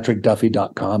 I'm at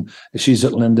patrickduffy.com. She's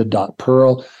at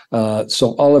linda.pearl.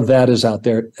 So all of that is out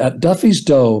there. At Duffy's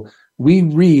Dough, we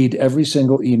read every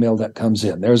single email that comes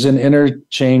in. There's an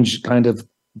interchange kind of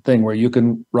thing where you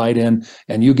can write in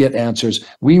and you get answers.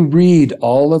 We read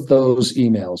all of those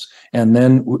emails, and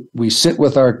then we sit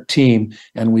with our team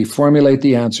and we formulate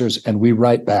the answers and we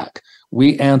write back.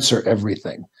 We answer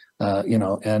everything.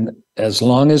 And as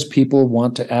long as people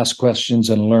want to ask questions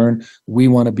and learn, we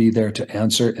want to be there to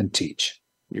answer and teach.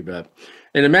 You bet.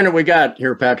 In the minute we got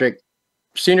here, Patrick,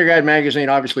 Senior Guide Magazine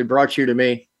obviously brought you to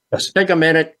me. Yes. Take a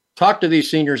minute, talk to these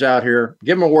seniors out here,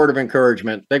 give them a word of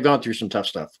encouragement. They've gone through some tough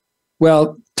stuff.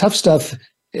 Well, tough stuff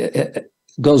it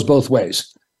goes both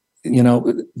ways.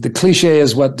 The cliche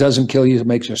is what doesn't kill you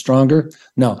makes you stronger.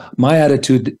 No, my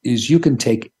attitude is you can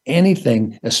take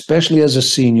anything, especially as a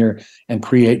senior, and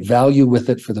create value with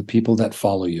it for the people that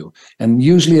follow you. And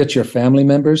usually it's your family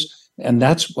members. And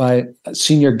that's why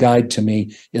Senior Guide to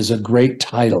me is a great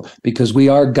title, because we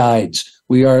are guides.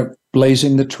 We are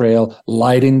blazing the trail,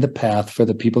 lighting the path for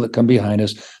the people that come behind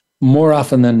us. More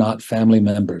often than not, family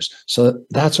members. So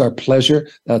that's our pleasure,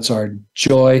 that's our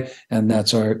joy, and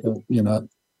that's our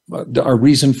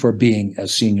reason for being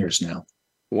as seniors now.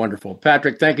 Wonderful.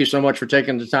 Patrick, thank you so much for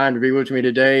taking the time to be with me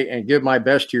today, and give my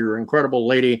best to your incredible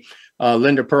lady,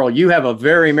 Linda Pearl. You have a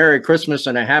very Merry Christmas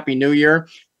and a Happy New Year.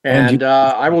 And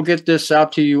I will get this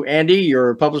out to you, Andy,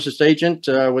 your publicist agent,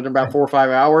 within about 4 or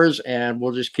 5 hours, and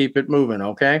we'll just keep it moving,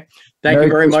 okay? Thank you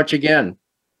very much again.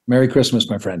 Merry Christmas,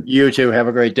 my friend. You too. Have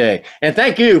a great day. And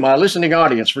thank you, my listening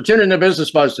audience, for tuning to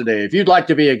Business Buzz today. If you'd like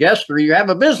to be a guest, or you have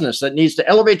a business that needs to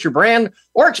elevate your brand,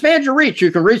 or expand your reach, you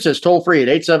can reach us toll free at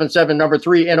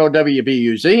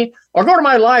 877-3-NOWBUZ, or go to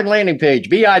my live landing page,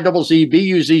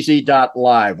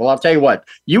 BIZZBUZZ.live. Well, I'll tell you what,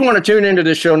 you want to tune into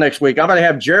this show next week. I'm going to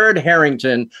have Jared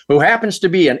Harrington, who happens to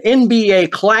be an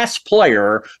NBA class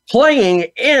player playing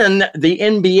in the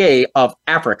NBA of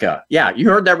Africa. Yeah, you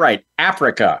heard that right.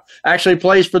 Africa. Actually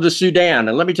plays for the Sudan.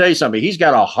 And let me tell you something, he's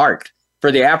got a heart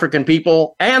for the African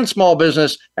people and small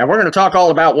business. And we're going to talk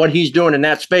all about what he's doing in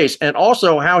that space, and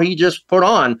also how he just put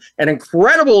on an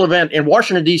incredible event in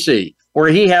Washington, D.C., where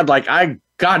he had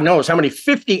God knows how many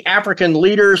 50 African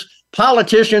leaders,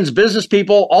 politicians, business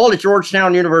people, all at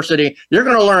Georgetown University. You're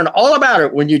going to learn all about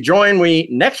it when you join me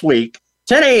next week,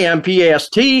 10 a.m.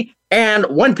 PAST and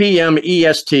 1 p.m.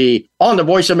 EST on the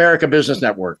Voice America Business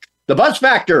Network. The buzz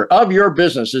factor of your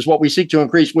business is what we seek to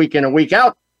increase week in and week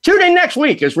out. Tune in next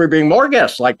week as we bring more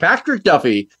guests like Patrick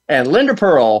Duffy and Linda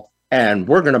Pearl, and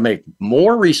we're going to make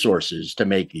more resources to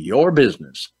make your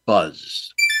business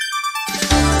buzz.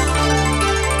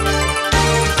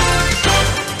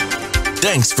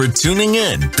 Thanks for tuning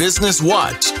in Business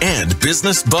Watch and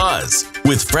Business Buzz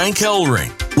with Frank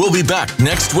Hellring. We'll be back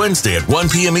next Wednesday at 1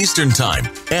 p.m. Eastern Time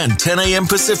and 10 a.m.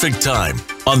 Pacific Time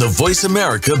on the Voice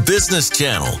America Business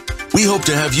Channel. We hope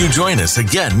to have you join us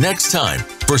again next time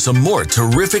for some more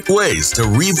terrific ways to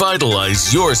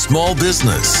revitalize your small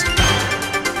business.